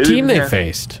tough team they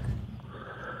faced.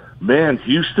 Man,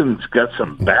 Houston's got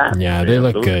some back. Yeah, they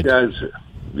look good. Guys,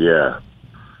 yeah,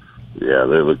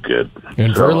 they look good.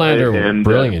 And Verlander,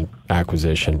 brilliant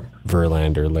acquisition.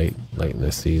 Verlander late in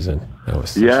the season. That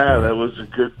was that was a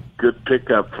good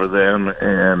pickup for them.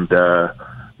 And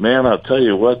man, I'll tell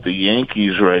you what, the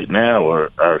Yankees right now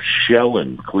are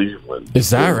shelling Cleveland. Is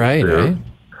that right? Eh?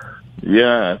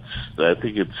 Yeah, I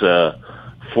think it's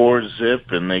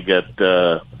 4-0, and they got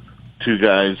 2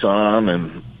 guys on,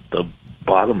 and the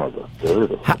bottom of the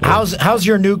third. How's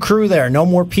your new crew there? No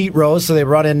more Pete Rose, so they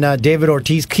brought in David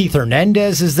Ortiz. Keith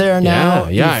Hernandez is there now.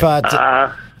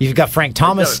 Yeah. You've got Frank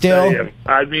Thomas still.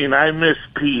 I mean, I miss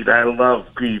Pete. I love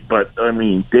Pete, but I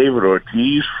mean, David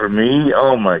Ortiz for me.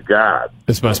 Oh my God!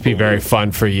 This must be very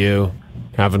fun for you,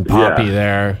 having Poppy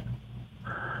there.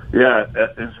 Yeah,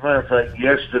 as a matter of fact,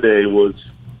 yesterday was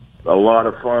a lot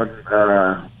of fun.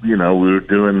 We were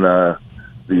doing the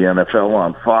NFL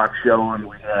on Fox show, and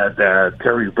we had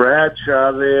Terry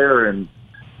Bradshaw there, and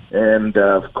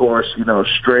of course,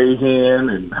 Strahan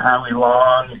and Howie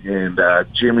Long and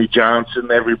Jimmy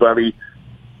Johnson, everybody.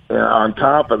 On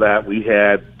top of that, we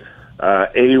had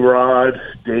A-Rod,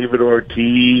 David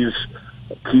Ortiz,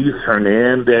 Keith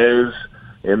Hernandez,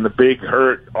 and the Big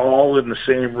Hurt all in the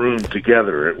same room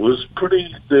together. It was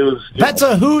pretty... That's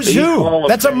a who's who.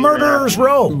 That's a murderer's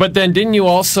row. But then didn't you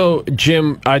also,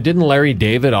 Jim, didn't Larry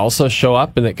David also show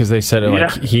up in it? Because they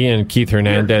said he and Keith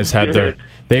Hernandez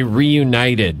they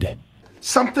reunited.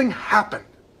 Something happened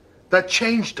that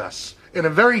changed us in a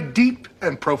very deep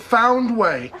and profound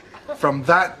way from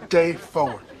that day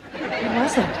forward. What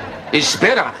was it? He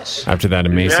spit on us. After that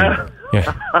amazing...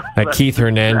 that Keith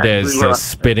Hernandez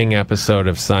spitting episode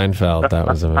of Seinfeld. That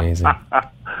was amazing.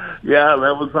 Yeah,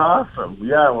 that was awesome.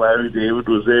 Yeah, Larry David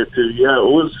was there too. Yeah,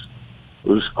 it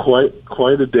was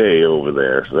quite a day over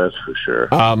there, so that's for sure.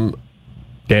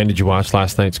 Dan, did you watch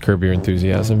last night's Curb Your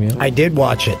Enthusiasm yet? I did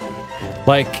watch it.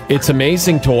 It's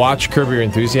amazing to watch Curb Your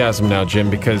Enthusiasm now, Jim,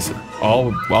 because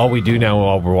all we do now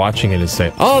while we're watching it is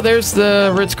say, oh, there's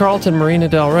the Ritz-Carlton Marina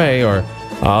Del Rey, or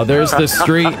there's the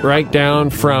street right down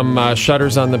from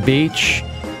Shutters on the Beach.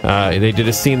 They did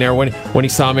a scene there when he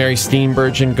saw Mary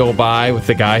Steenburgen go by with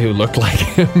the guy who looked like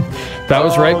him. That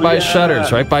was right by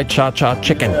Shutters, right by Cha Cha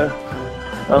Chicken.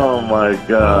 Oh my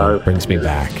God! Brings me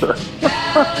back.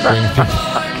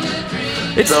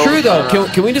 It's so true though.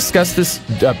 Can we discuss this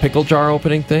pickle jar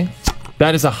opening thing?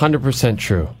 That is 100%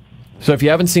 true. So if you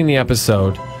haven't seen the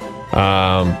episode,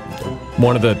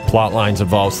 one of the plot lines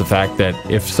involves the fact that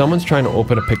if someone's trying to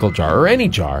open a pickle jar or any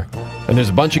jar, and there's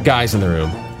a bunch of guys in the room,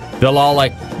 they'll all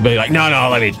be like, no,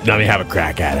 let me have a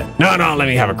crack at it. No, let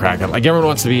me have a crack at it. Like everyone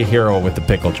wants to be a hero with the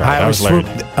pickle jar.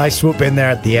 I swoop in there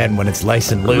at the end when it's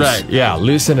nice and loose. Right? Yeah,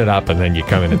 loosen it up, and then you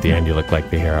come in at the end. You look like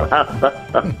the hero.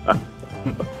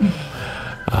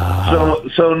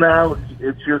 So now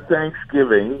it's your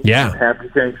Thanksgiving. Yeah. Happy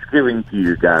Thanksgiving to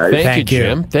you guys. Thank you,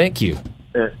 Jim. Thank you.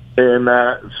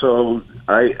 And so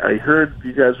I heard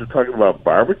you guys were talking about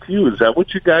barbecue. Is that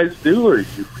what you guys do, or are you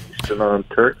feasting on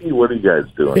turkey? What are you guys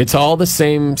doing? It's all the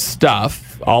same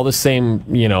stuff, all the same,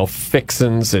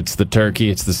 fixins. It's the turkey,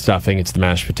 it's the stuffing, it's the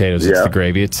mashed potatoes, it's the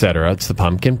gravy, etc. It's the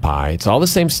pumpkin pie. It's all the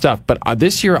same stuff. But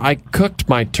this year, I cooked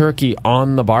my turkey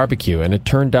on the barbecue, and it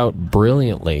turned out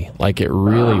brilliantly. Like, it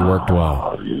really worked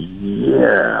well.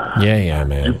 Yeah. Yeah,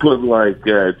 man. Did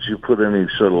you put any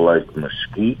sort of like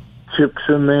mesquite chips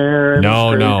in there?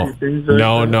 No.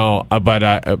 But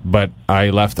I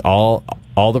left all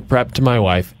the prep to my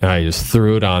wife, and I just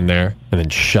threw it on there, and then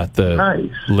shut the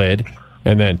lid.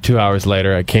 And then 2 hours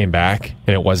later, I came back,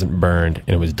 and it wasn't burned, and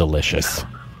it was delicious.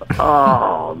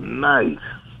 Oh, nice.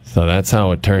 So that's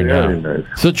how it turned out. Nice.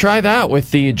 So try that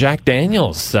with the Jack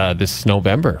Daniels this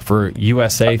November for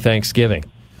USA Thanksgiving.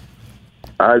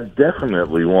 I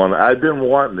definitely want. I've been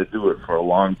wanting to do it for a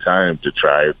long time to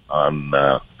try it on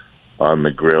the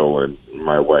grill, and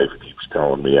my wife keeps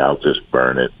telling me I'll just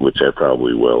burn it, which I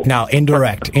probably will. Now,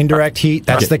 indirect heat,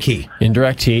 that's the key.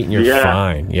 Indirect heat, and you're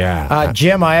fine. Yeah.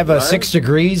 Jim, I have 6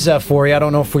 degrees for you. I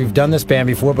don't know if we've done this band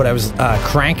before, but I was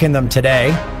cranking them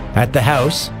today at the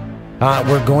house.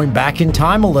 We're going back in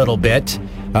time a little bit.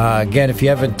 Again, if you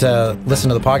haven't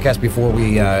listened to the podcast before,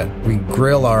 we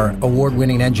grill our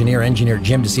award-winning engineer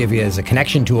Jim, to see if he has a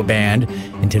connection to a band.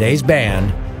 In today's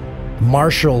band,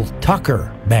 Marshall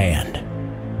Tucker Band.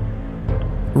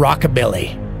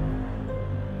 Rockabilly.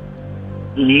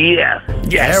 Yes.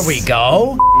 There we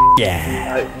go.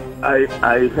 Yeah.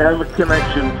 I have a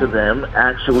connection to them,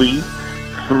 actually,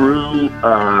 through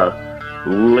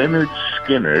Leonard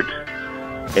Skinner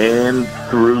and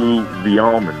through the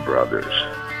Allman Brothers.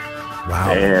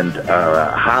 Wow. And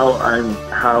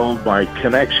how my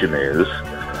connection is,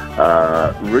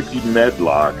 Ricky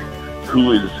Medlock,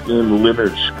 who is in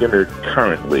Leonard Skinner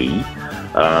currently,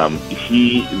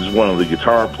 he is one of the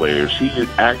guitar players. He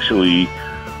actually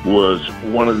was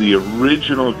one of the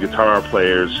original guitar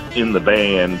players in the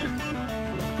band,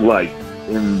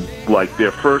 in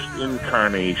their first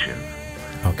incarnation.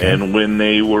 Okay. And when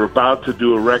they were about to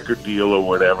do a record deal or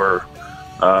whatever,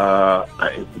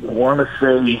 I want to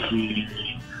say he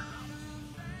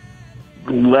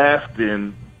left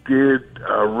and did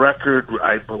a record,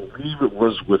 I believe it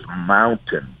was with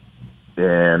Mountain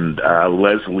and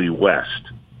Leslie West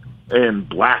and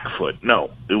Blackfoot. No,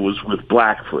 it was with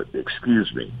Blackfoot,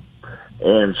 excuse me.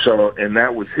 And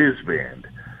that was his band.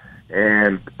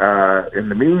 And in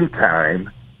the meantime,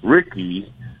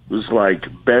 Ricky was like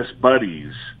best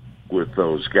buddies with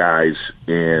those guys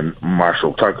in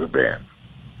Marshall Tucker Band.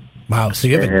 Wow, so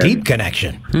you have a deep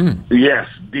connection. Yes,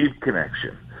 deep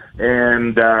connection.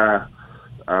 And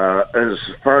as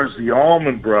far as the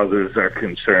Allman Brothers are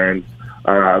concerned,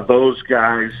 those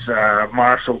guys,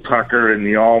 Marshall Tucker and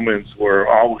the Allmans, were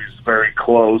always very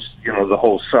close, the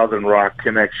whole Southern rock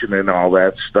connection and all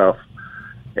that stuff.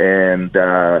 And,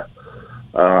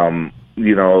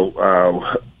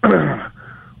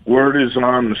 word is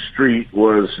on the street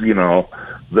was,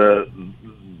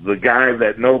 the guy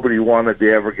that nobody wanted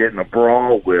to ever get in a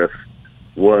brawl with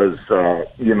was,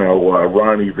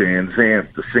 Ronnie Van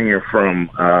Zant, the singer from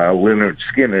Leonard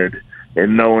Skinner,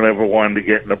 and no one ever wanted to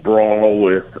get in a brawl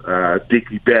with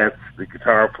Dickie Betts, the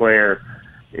guitar player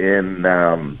in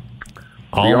the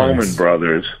Allman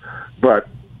Brothers. But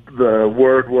the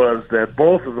word was that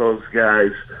both of those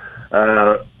guys,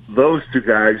 those two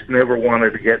guys, never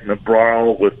wanted to get in a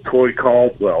brawl with Toy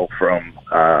Caldwell from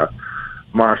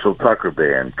Marshall Tucker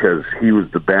Band, because he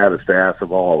was the baddest ass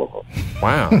of all of them.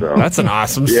 Wow, that's an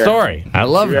awesome story. I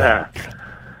love that.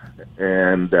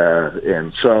 And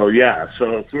so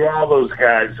through all those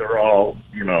guys are all,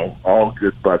 all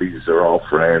good buddies. They're all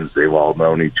friends. They've all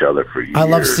known each other for years. I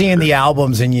love seeing the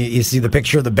albums, and you see the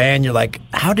picture of the band. You're like,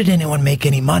 how did anyone make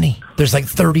any money? There's like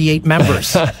 38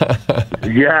 members.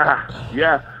 Yeah.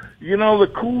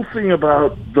 The cool thing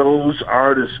about those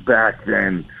artists back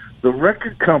then, the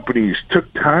record companies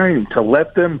took time to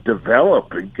let them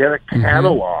develop and get a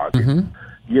catalog.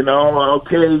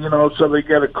 So they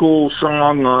get a cool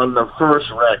song on the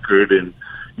first record, and,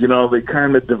 they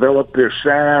kind of develop their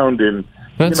sound, and,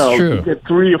 true. You get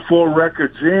 3 or 4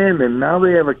 records in, and now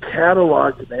they have a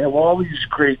catalog, and they have all these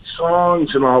great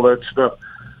songs and all that stuff.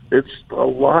 It's a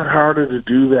lot harder to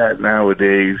do that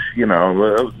nowadays.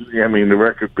 The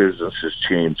record business has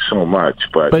changed so much.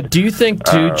 But do you think,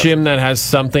 too, Jim, that has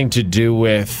something to do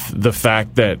with the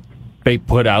fact that they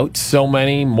put out so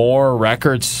many more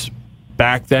records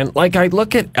back then? Like, I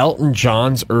look at Elton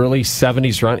John's early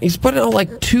 70s run. He's putting out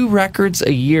like 2 records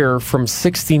a year from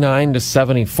 69 to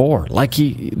 74. Like,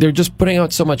 they're just putting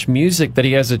out so much music that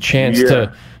he has a chance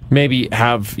maybe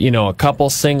have, a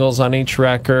couple singles on each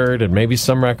record, and maybe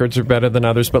some records are better than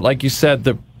others. But like you said,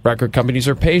 the record companies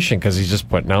are patient because he's just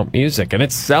putting out music, and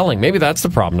it's selling. Maybe that's the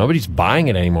problem. Nobody's buying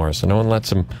it anymore, so no one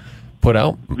lets him put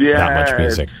out that much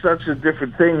music. It's such a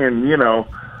different thing, and,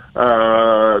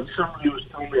 somebody was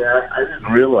telling me, I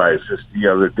didn't realize this the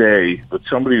other day, but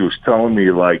somebody was telling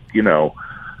me, like,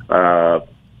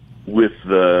 with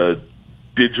the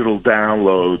digital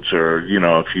downloads, or,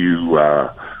 if you,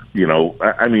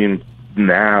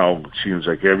 now it seems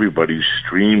like everybody's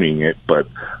streaming it, but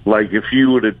like if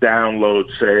you were to download,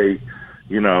 say,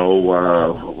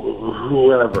 whoever,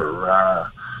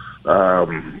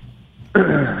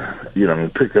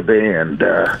 pick a band.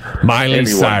 Miley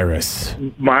Cyrus.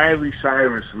 Miley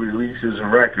Cyrus releases a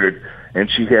record, and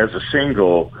she has a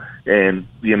single, and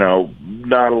maybe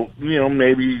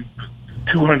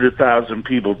 200,000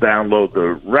 people download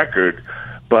the record,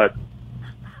 but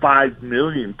 5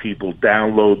 million people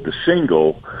download the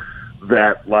single.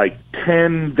 That like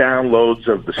 10 downloads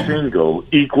of the single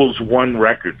equals one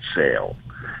record sale,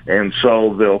 and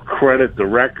so they'll credit the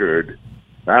record.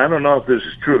 I don't know if this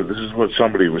is true. This is what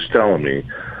somebody was telling me,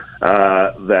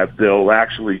 that they'll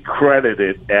actually credit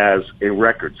it as a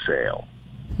record sale.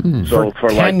 So for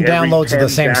 10 like every downloads 10 of the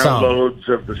same song. downloads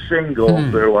of the single,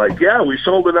 they're like, yeah, we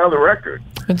sold another record.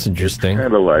 That's interesting.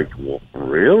 Kind of like, well,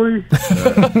 really?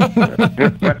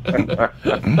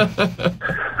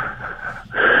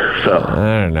 So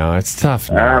I don't know. It's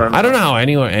tough now. I don't know how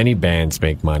any bands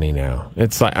make money now.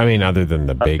 It's like, other than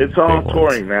the big. It's all big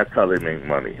touring. ones. That's how they make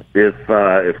money.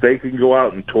 If they can go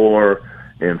out and tour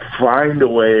and find a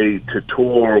way to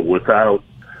tour without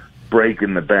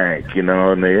breaking the bank,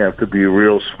 and they have to be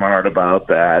real smart about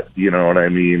that. You know what I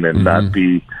mean, and not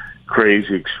be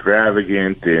crazy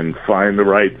extravagant, and find the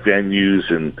right venues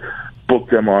and book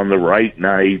them on the right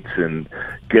nights and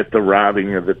get the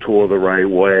routing of the tour the right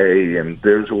way, and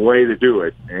there's a way to do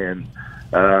it, and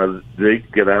they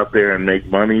get out there and make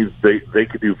money. They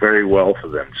could do very well for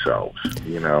themselves,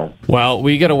 Well,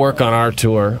 we got to work on our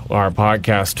tour, our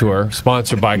podcast tour,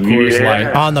 sponsored by Coors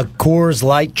Light. On the Coors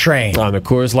Light train. On the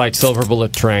Coors Light Silver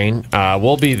Bullet train.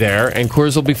 We'll be there, and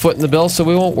Coors will be footing the bill, so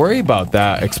we won't worry about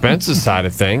that expenses side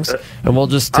of things, and we'll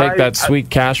just take that sweet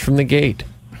cash from the gate.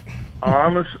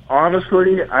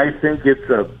 Honestly, I think it's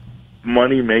a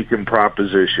money-making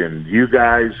proposition. You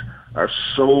guys are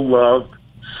so loved.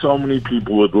 So many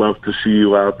people would love to see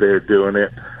you out there doing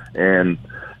it. And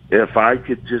if I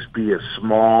could just be a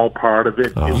small part of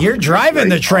it. You're driving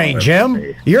the train,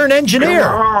 Jim. You're an engineer.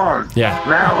 Come on. Yeah.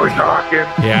 Now we're talking.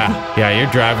 Yeah,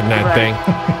 you're driving that thing.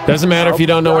 Doesn't matter if you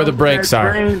don't know where the brakes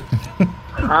are.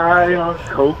 High on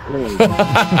cocaine.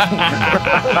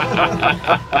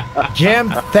 Jim,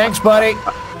 thanks, buddy.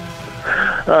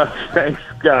 Thanks,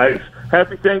 guys.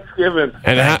 Happy Thanksgiving.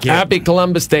 And happy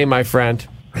Columbus Day, my friend.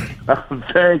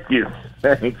 Thank you.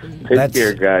 Thanks. Take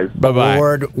care, guys. Bye-bye.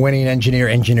 Award-winning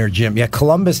engineer Jim. Yeah,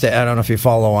 Columbus Day. I don't know if you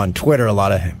follow on Twitter. A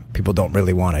lot of people don't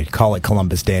really want to call it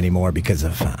Columbus Day anymore because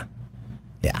of,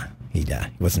 he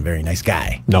wasn't a very nice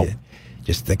guy. No.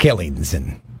 Just the killings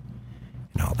and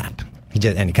all that. He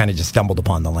kind of just stumbled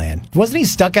upon the land. Wasn't he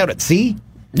stuck out at sea?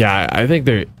 Yeah, I think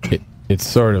it's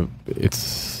sort of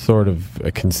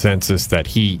a consensus that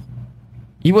he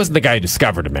wasn't the guy who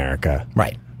discovered America.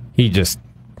 Right. He just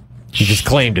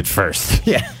claimed it first.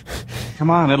 Yeah. Come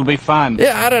on, it'll be fun.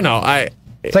 Yeah, I don't know.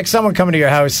 It's like someone coming to your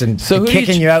house and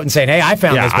kicking you out and saying, "Hey, I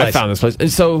found this place." I found this place.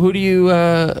 And so who do you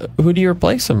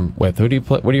replace him with? What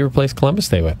do you replace Columbus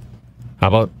Day with? How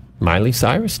about Miley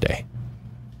Cyrus Day?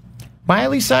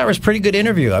 Miley Cyrus, pretty good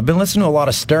interview. I've been listening to a lot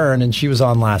of Stern, and she was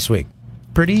on last week.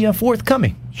 Pretty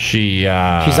forthcoming. She's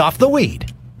off the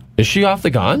weed. Is she off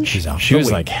the gun? She's off. She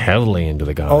was like heavily into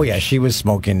the gun. Oh yeah, she was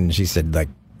smoking. She said like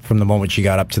from the moment she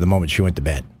got up to the moment she went to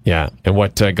bed. Yeah, and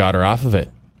what got her off of it?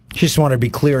 She just wanted to be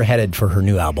clear-headed for her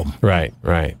new album. Right.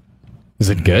 Is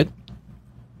it good?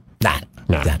 Nah,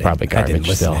 probably garbage. I didn't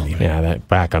listen still. anyway. Yeah, that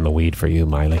back on the weed for you,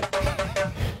 Miley.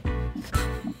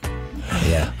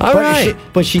 Yeah. All right.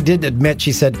 But she did admit,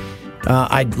 she said,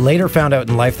 I later found out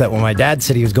in life that when my dad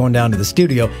said he was going down to the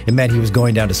studio, it meant he was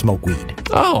going down to smoke weed.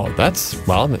 Oh,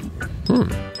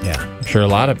 yeah. I'm sure a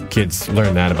lot of kids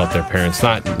learn that about their parents.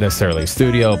 Not necessarily a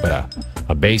studio, but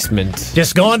a basement.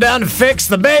 Just going down to fix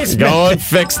the basement. Go and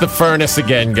fix the furnace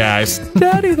again, guys.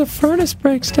 Daddy, the furnace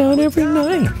breaks down every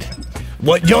night.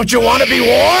 What, don't you want to be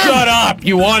warm? Shut up.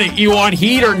 You want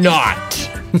heat or not?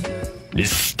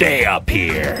 Just stay up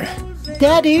here.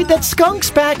 Daddy, that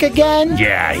skunk's back again.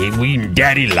 Yeah,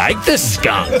 Daddy liked the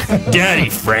skunk.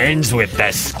 Daddy friends with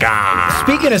the skunk.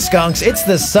 Speaking of skunks, it's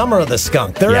the summer of the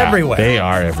skunk. They're everywhere. They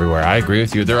are everywhere. I agree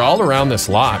with you. They're all around this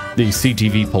lot, the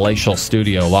CTV Palatial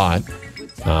Studio lot.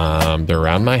 They're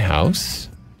around my house,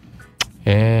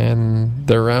 and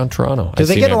they're around Toronto. Do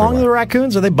they get along with the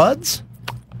raccoons? Are they buds?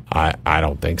 I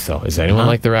don't think so. Is anyone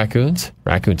like the raccoons?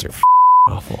 Raccoons are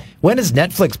awful. When does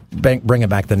Netflix bring it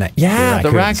back the net? Yeah,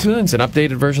 the raccoons, an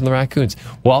updated version of the raccoons.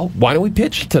 Well, why don't we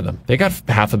pitch it to them? They got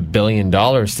 $500 million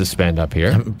to spend up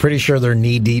here. I'm pretty sure they're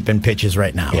knee-deep in pitches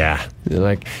right now. Yeah. They're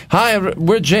like, hi,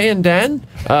 we're Jay and Dan.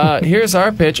 Here's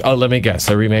our pitch. Oh, let me guess.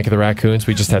 A remake of the raccoons?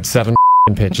 We just had 7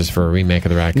 pitches for a remake of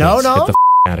the raccoons. No. Get the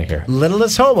out of here.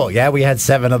 Littlest Hobo. Yeah, we had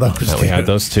 7 of those. No, we had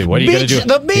those too. What are you going to do?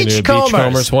 The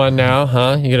Beachcombers one now,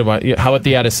 huh? How about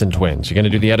the Edison twins? You're going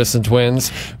to do the Edison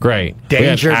twins? Great.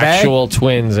 Danger we have bag. actual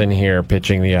twins in here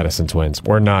pitching the Edison twins.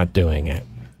 We're not doing it.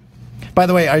 By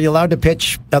the way, are you allowed to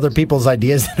pitch other people's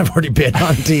ideas that have already been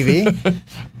on TV?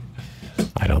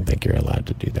 I don't think you're allowed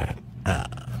to do that.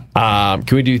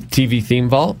 Can we do TV theme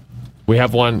vault? We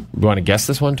have one. You want to guess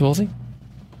this one, Toolsy?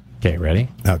 Okay, ready?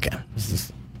 Okay. This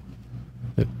is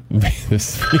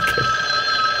pretty good.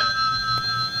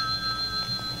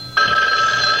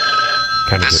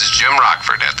 This is Jim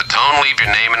Rockford. At the tone, leave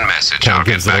your name and message. I'll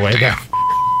get back to you.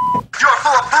 You're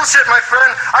full of bullshit, my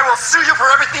friend. I will sue you for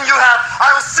everything you have.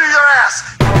 I will sue your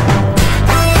ass.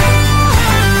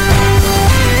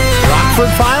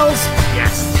 Rockford Files?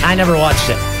 Yes. I never watched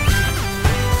it.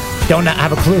 Don't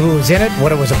have a clue who was in it,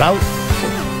 what it was about.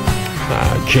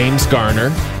 James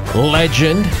Garner,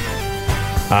 legend,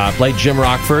 played Jim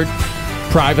Rockford,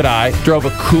 private eye, drove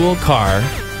a cool car,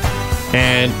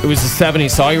 and it was the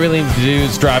 70s, so all you really need to do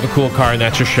is drive a cool car, and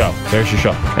that's your show. There's your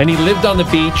show. And he lived on the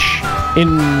beach in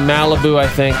Malibu, I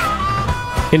think,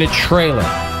 in a trailer.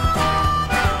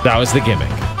 That was the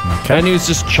gimmick. Okay. And he was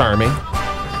just charming.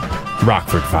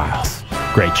 Rockford Files.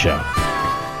 Great show.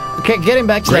 Okay, getting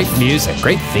back to great music,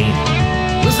 great theme.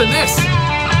 Listen to this.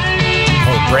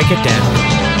 Oh, break it down.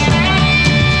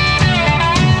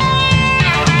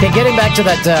 Okay, getting back to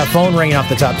that phone ringing off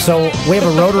the top. So we have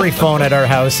a rotary phone at our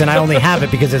house, and I only have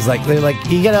it because it's like they're like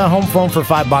you get a home phone for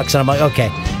 $5, and I'm like, okay,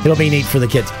 it'll be neat for the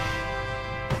kids.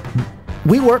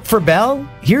 We work for Bell.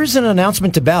 Here's an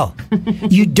announcement to Bell.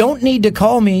 You don't need to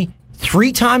call me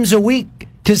 3 times a week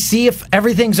to see if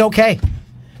everything's okay.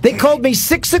 They called me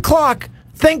 6 o'clock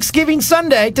Thanksgiving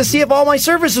Sunday to see if all my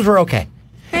services were okay.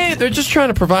 Hey, they're just trying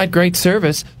to provide great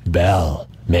service. Bell,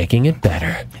 making it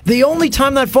better. The only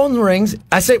time that phone rings,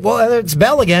 I say, well, it's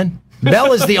Bell again.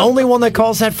 Bell is the only one that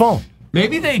calls that phone.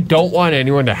 Maybe they don't want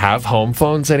anyone to have home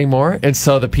phones anymore, and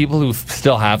so the people who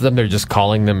still have them, they're just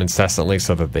calling them incessantly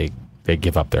so that they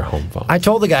give up their home phone. I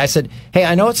told the guy, I said, hey,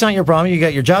 I know it's not your problem. You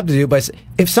got your job to do, but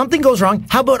if something goes wrong,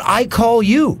 how about I call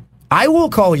you? I will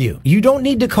call you. You don't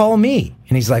need to call me.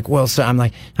 And he's like, well, so I'm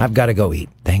like, I've got to go eat.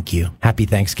 Thank you. Happy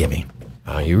Thanksgiving.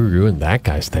 You ruined that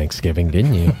guy's Thanksgiving,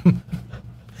 didn't you?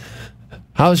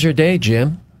 How's your day,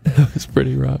 Jim? It was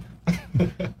pretty rough.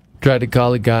 Tried to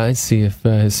call a guy, see if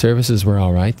his services were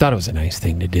all right. Thought it was a nice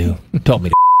thing to do. Told me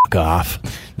to f*** off.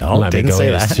 No, let didn't me go say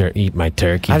that. Eat my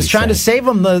turkey. I was trying to save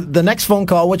him the next phone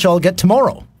call, which I'll get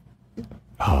tomorrow.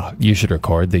 Oh, you should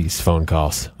record these phone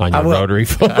calls on your rotary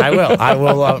phone. I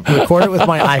will record it with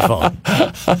my iPhone.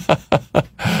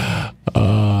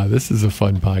 This is a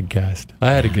fun podcast.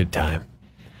 I had a good time.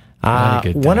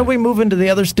 When are we moving to the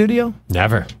other studio?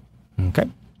 Never. Okay.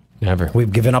 Never.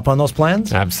 We've given up on those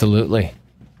plans? Absolutely.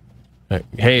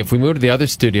 Hey, if we move to the other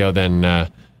studio, then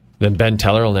Ben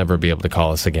Teller will never be able to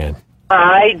call us again.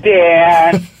 Hi,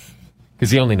 Dan.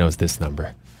 Because he only knows this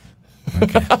number.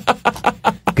 Okay.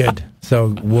 Good.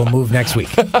 So we'll move next week.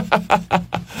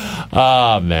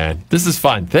 Oh, man. This is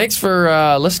fun. Thanks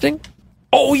for listening.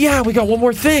 Oh, yeah, we got one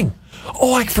more thing.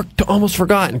 Oh, I almost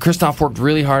forgot. And Christoph worked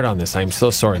really hard on this. I'm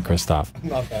so sorry, Christoph.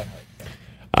 Not bad.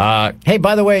 Hey,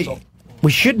 by the way,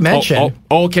 we should mention...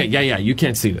 okay. Yeah. You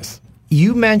can't see this.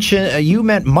 You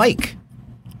met Mike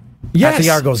at the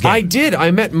Argos game. I did.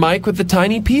 I met Mike with the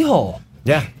tiny pee hole.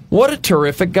 Yeah. What a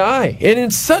terrific guy. And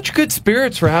in such good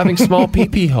spirits for having small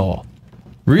pee hole.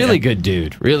 Really good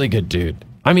dude. Really good dude.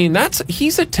 I mean,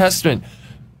 he's a testament.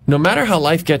 No matter how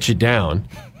life gets you down,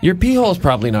 your pee hole is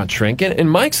probably not shrinking, and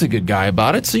Mike's a good guy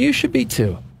about it, so you should be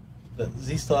too. Does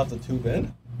he still have the tube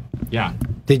in? Yeah.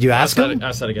 Did you ask him?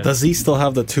 Ask that again. Does he still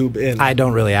have the tube in? I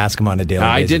don't really ask him on a daily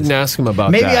basis. I didn't ask him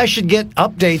about that. Maybe I should get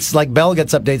updates like Bell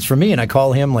gets updates from me, and I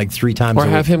call him like 3 times a week.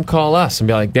 Or have him call us and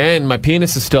be like, Dan, my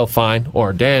penis is still fine.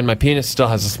 Or, Dan, my penis still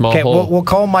has a small hole. We'll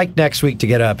call Mike next week to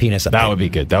get a penis update. That would be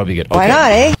good. Okay. Why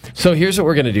not, eh? So here's what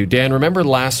we're going to do. Dan, remember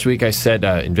last week I said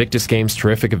Invictus Games,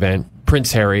 terrific event.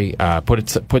 Prince Harry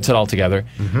puts it all together.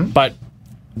 But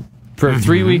for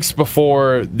 3 weeks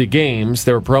before the games,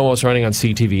 there were promos running on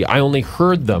CTV. I only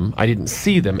heard them. I didn't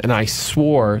see them. And I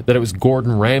swore that it was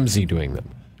Gordon Ramsay doing them.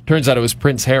 Turns out it was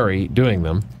Prince Harry doing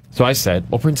them. So I said,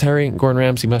 well, Prince Harry and Gordon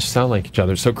Ramsay must sound like each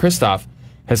other. So Christoph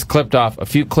has clipped off a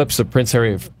few clips of Prince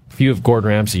Harry, a few of Gordon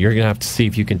Ramsay. You're going to have to see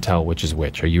if you can tell which is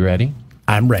which. Are you ready?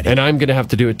 I'm ready. And I'm going to have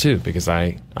to do it too, because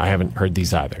I haven't heard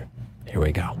these either. Here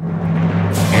we go.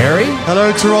 Harry?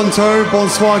 Hello, Toronto.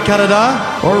 Bonsoir,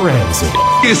 Canada. Or Ramsay?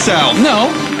 Yourself.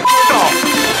 No.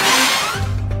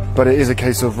 But it is a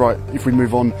case of, right, if we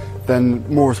move on, then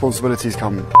more responsibilities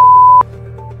come.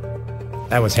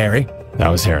 That was Harry. That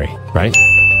was Harry, right?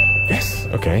 Yes.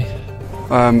 Okay.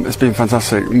 It's been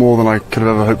fantastic, more than I could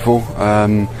have ever hoped for.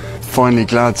 Finally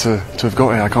glad to have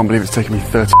got here. I can't believe it's taken me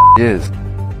 30 years.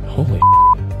 Holy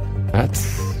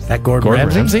Is that Gordon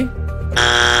Ramsay?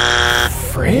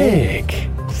 Frig.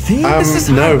 See,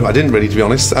 no, I didn't really, to be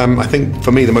honest. I think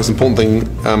for me the most important thing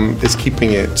is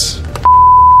keeping it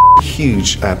a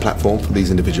huge platform for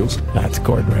these individuals. That's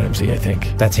Gordon Ramsay, I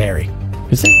think. That's Harry.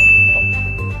 Is it?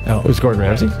 Oh, it was Gordon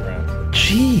Ramsay?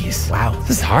 Jeez. Wow.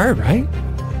 This is hard, right?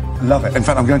 Love it. In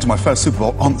fact, I'm going to my first Super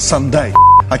Bowl on Sunday.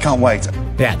 I can't wait.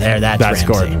 Yeah, that's Ramsay.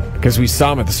 Gordon. Because we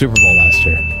saw him at the Super Bowl last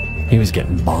year. He was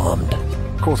getting bombed.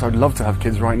 Of course, I'd love to have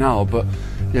kids right now, but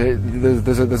yeah,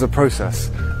 there's a process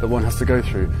that one has to go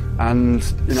through, and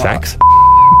sex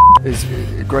is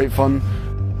great fun.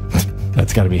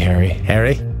 That's got to be Harry.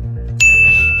 Harry?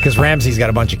 Because Ramsay's got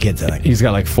a bunch of kids, I think. He's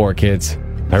got like 4 kids.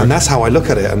 And that's how I look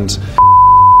at it, and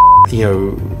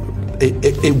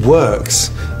it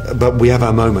works, but we have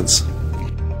our moments.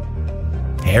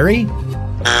 Harry?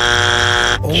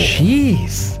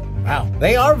 Jeez. Wow.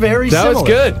 They are very similar. That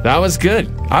was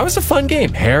good. That was a fun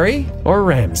game. Harry or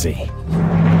Ramsay?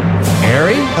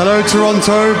 Harry? Hello,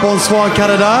 Toronto. Bonsoir,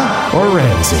 Canada. Or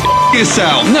Ramsay?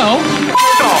 Yourself. No.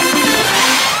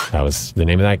 That was the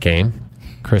name of that game.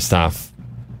 Christoph,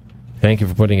 thank you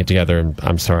for putting it together.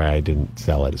 I'm sorry I didn't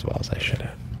sell it as well as I should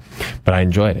have. But I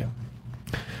enjoyed it.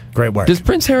 Great work. Does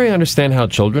Prince Harry understand how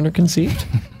children are conceived?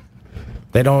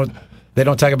 They don't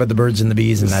talk about the birds and the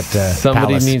bees in that Somebody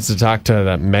palace. needs to talk to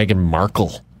that Meghan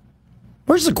Markle.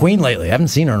 Where's the Queen lately? I haven't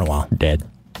seen her in a while. Dead.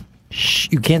 Shh,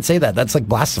 you can't say that. That's like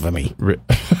blasphemy.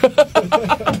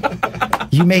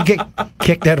 You may get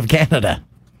kicked out of Canada.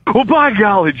 Oh, by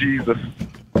golly, Jesus.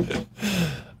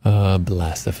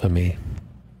 Blasphemy.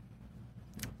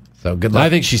 So good luck. I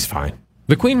think she's fine.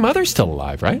 The Queen Mother's still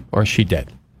alive, right? Or is she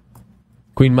dead?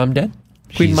 Queen Mum dead?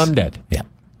 Queen Mum dead. Yeah.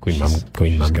 Queen Mum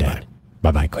dead.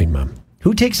 Bye-bye, Queen Mum.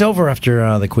 Who takes over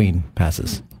after the Queen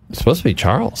passes? It's supposed to be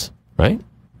Charles, right?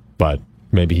 But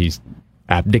maybe he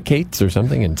abdicates or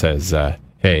something and says,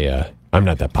 hey, I'm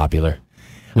not that popular.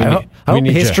 I hope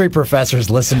history professors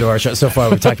listen to our show. So far,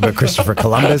 we've talked about Christopher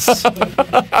Columbus.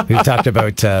 We've talked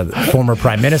about former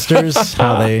prime ministers,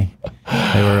 how they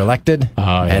were elected.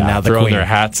 And now the throwing Queen. their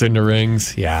hats into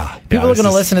rings. Yeah. People are going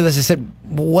to listen to this and say,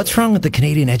 what's wrong with the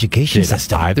Canadian education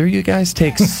system? Either you guys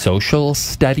take social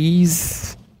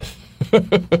studies?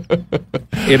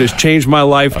 It has changed my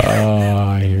life. Oh,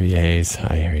 I hear you, Hayes.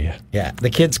 I hear you. Yeah, the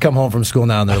kids come home from school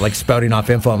now and they're like spouting off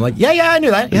info. I'm like, yeah, I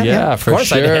knew that. Yeah, for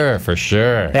sure, for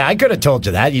sure. Yeah, I could have told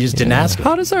you that. You just didn't ask.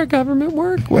 How does our government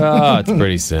work? Well, it's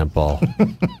pretty simple.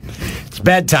 It's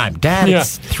bedtime. Dad,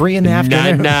 it's 3 in the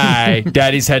afternoon. Nah.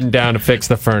 Daddy's heading down to fix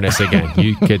the furnace again.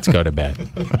 You kids go to bed.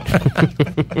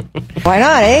 Why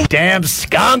not, eh? Damn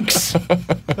skunks.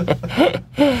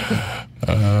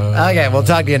 Okay, we'll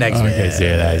talk to you next week. Okay, see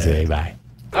you. Bye.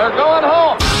 They're going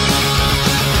home.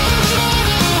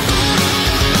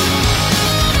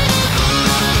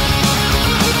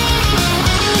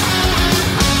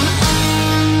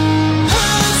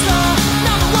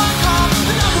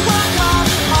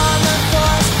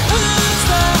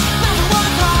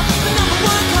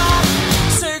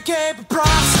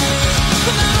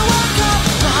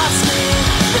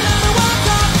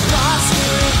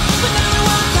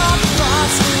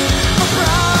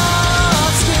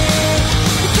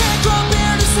 Can't go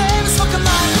beer to say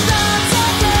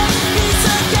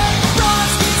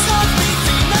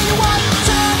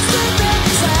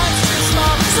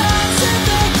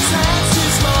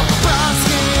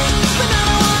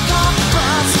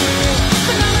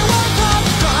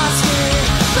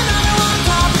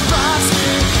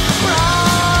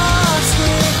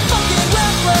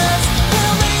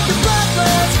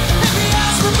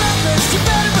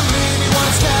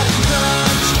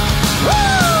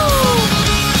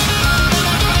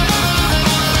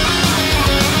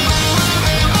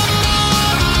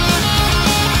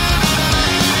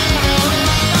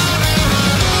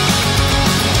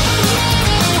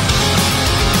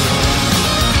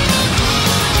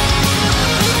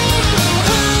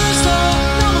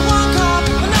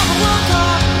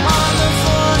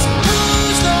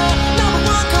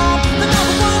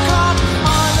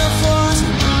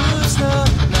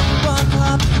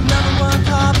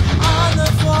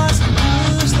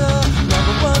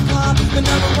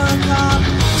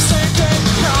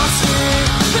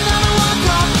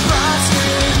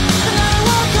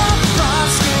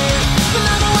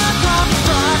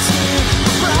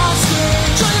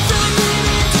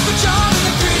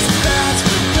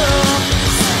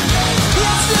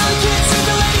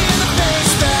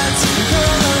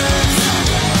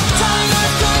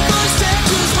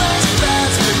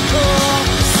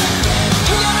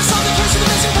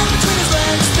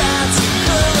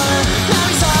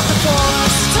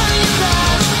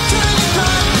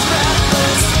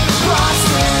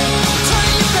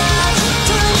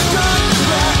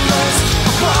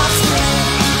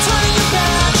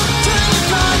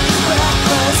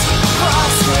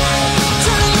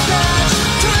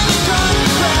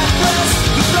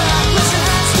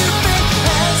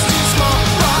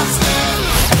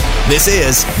This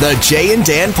is the Jay and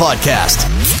Dan Podcast,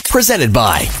 presented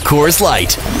by Coors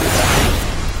Light.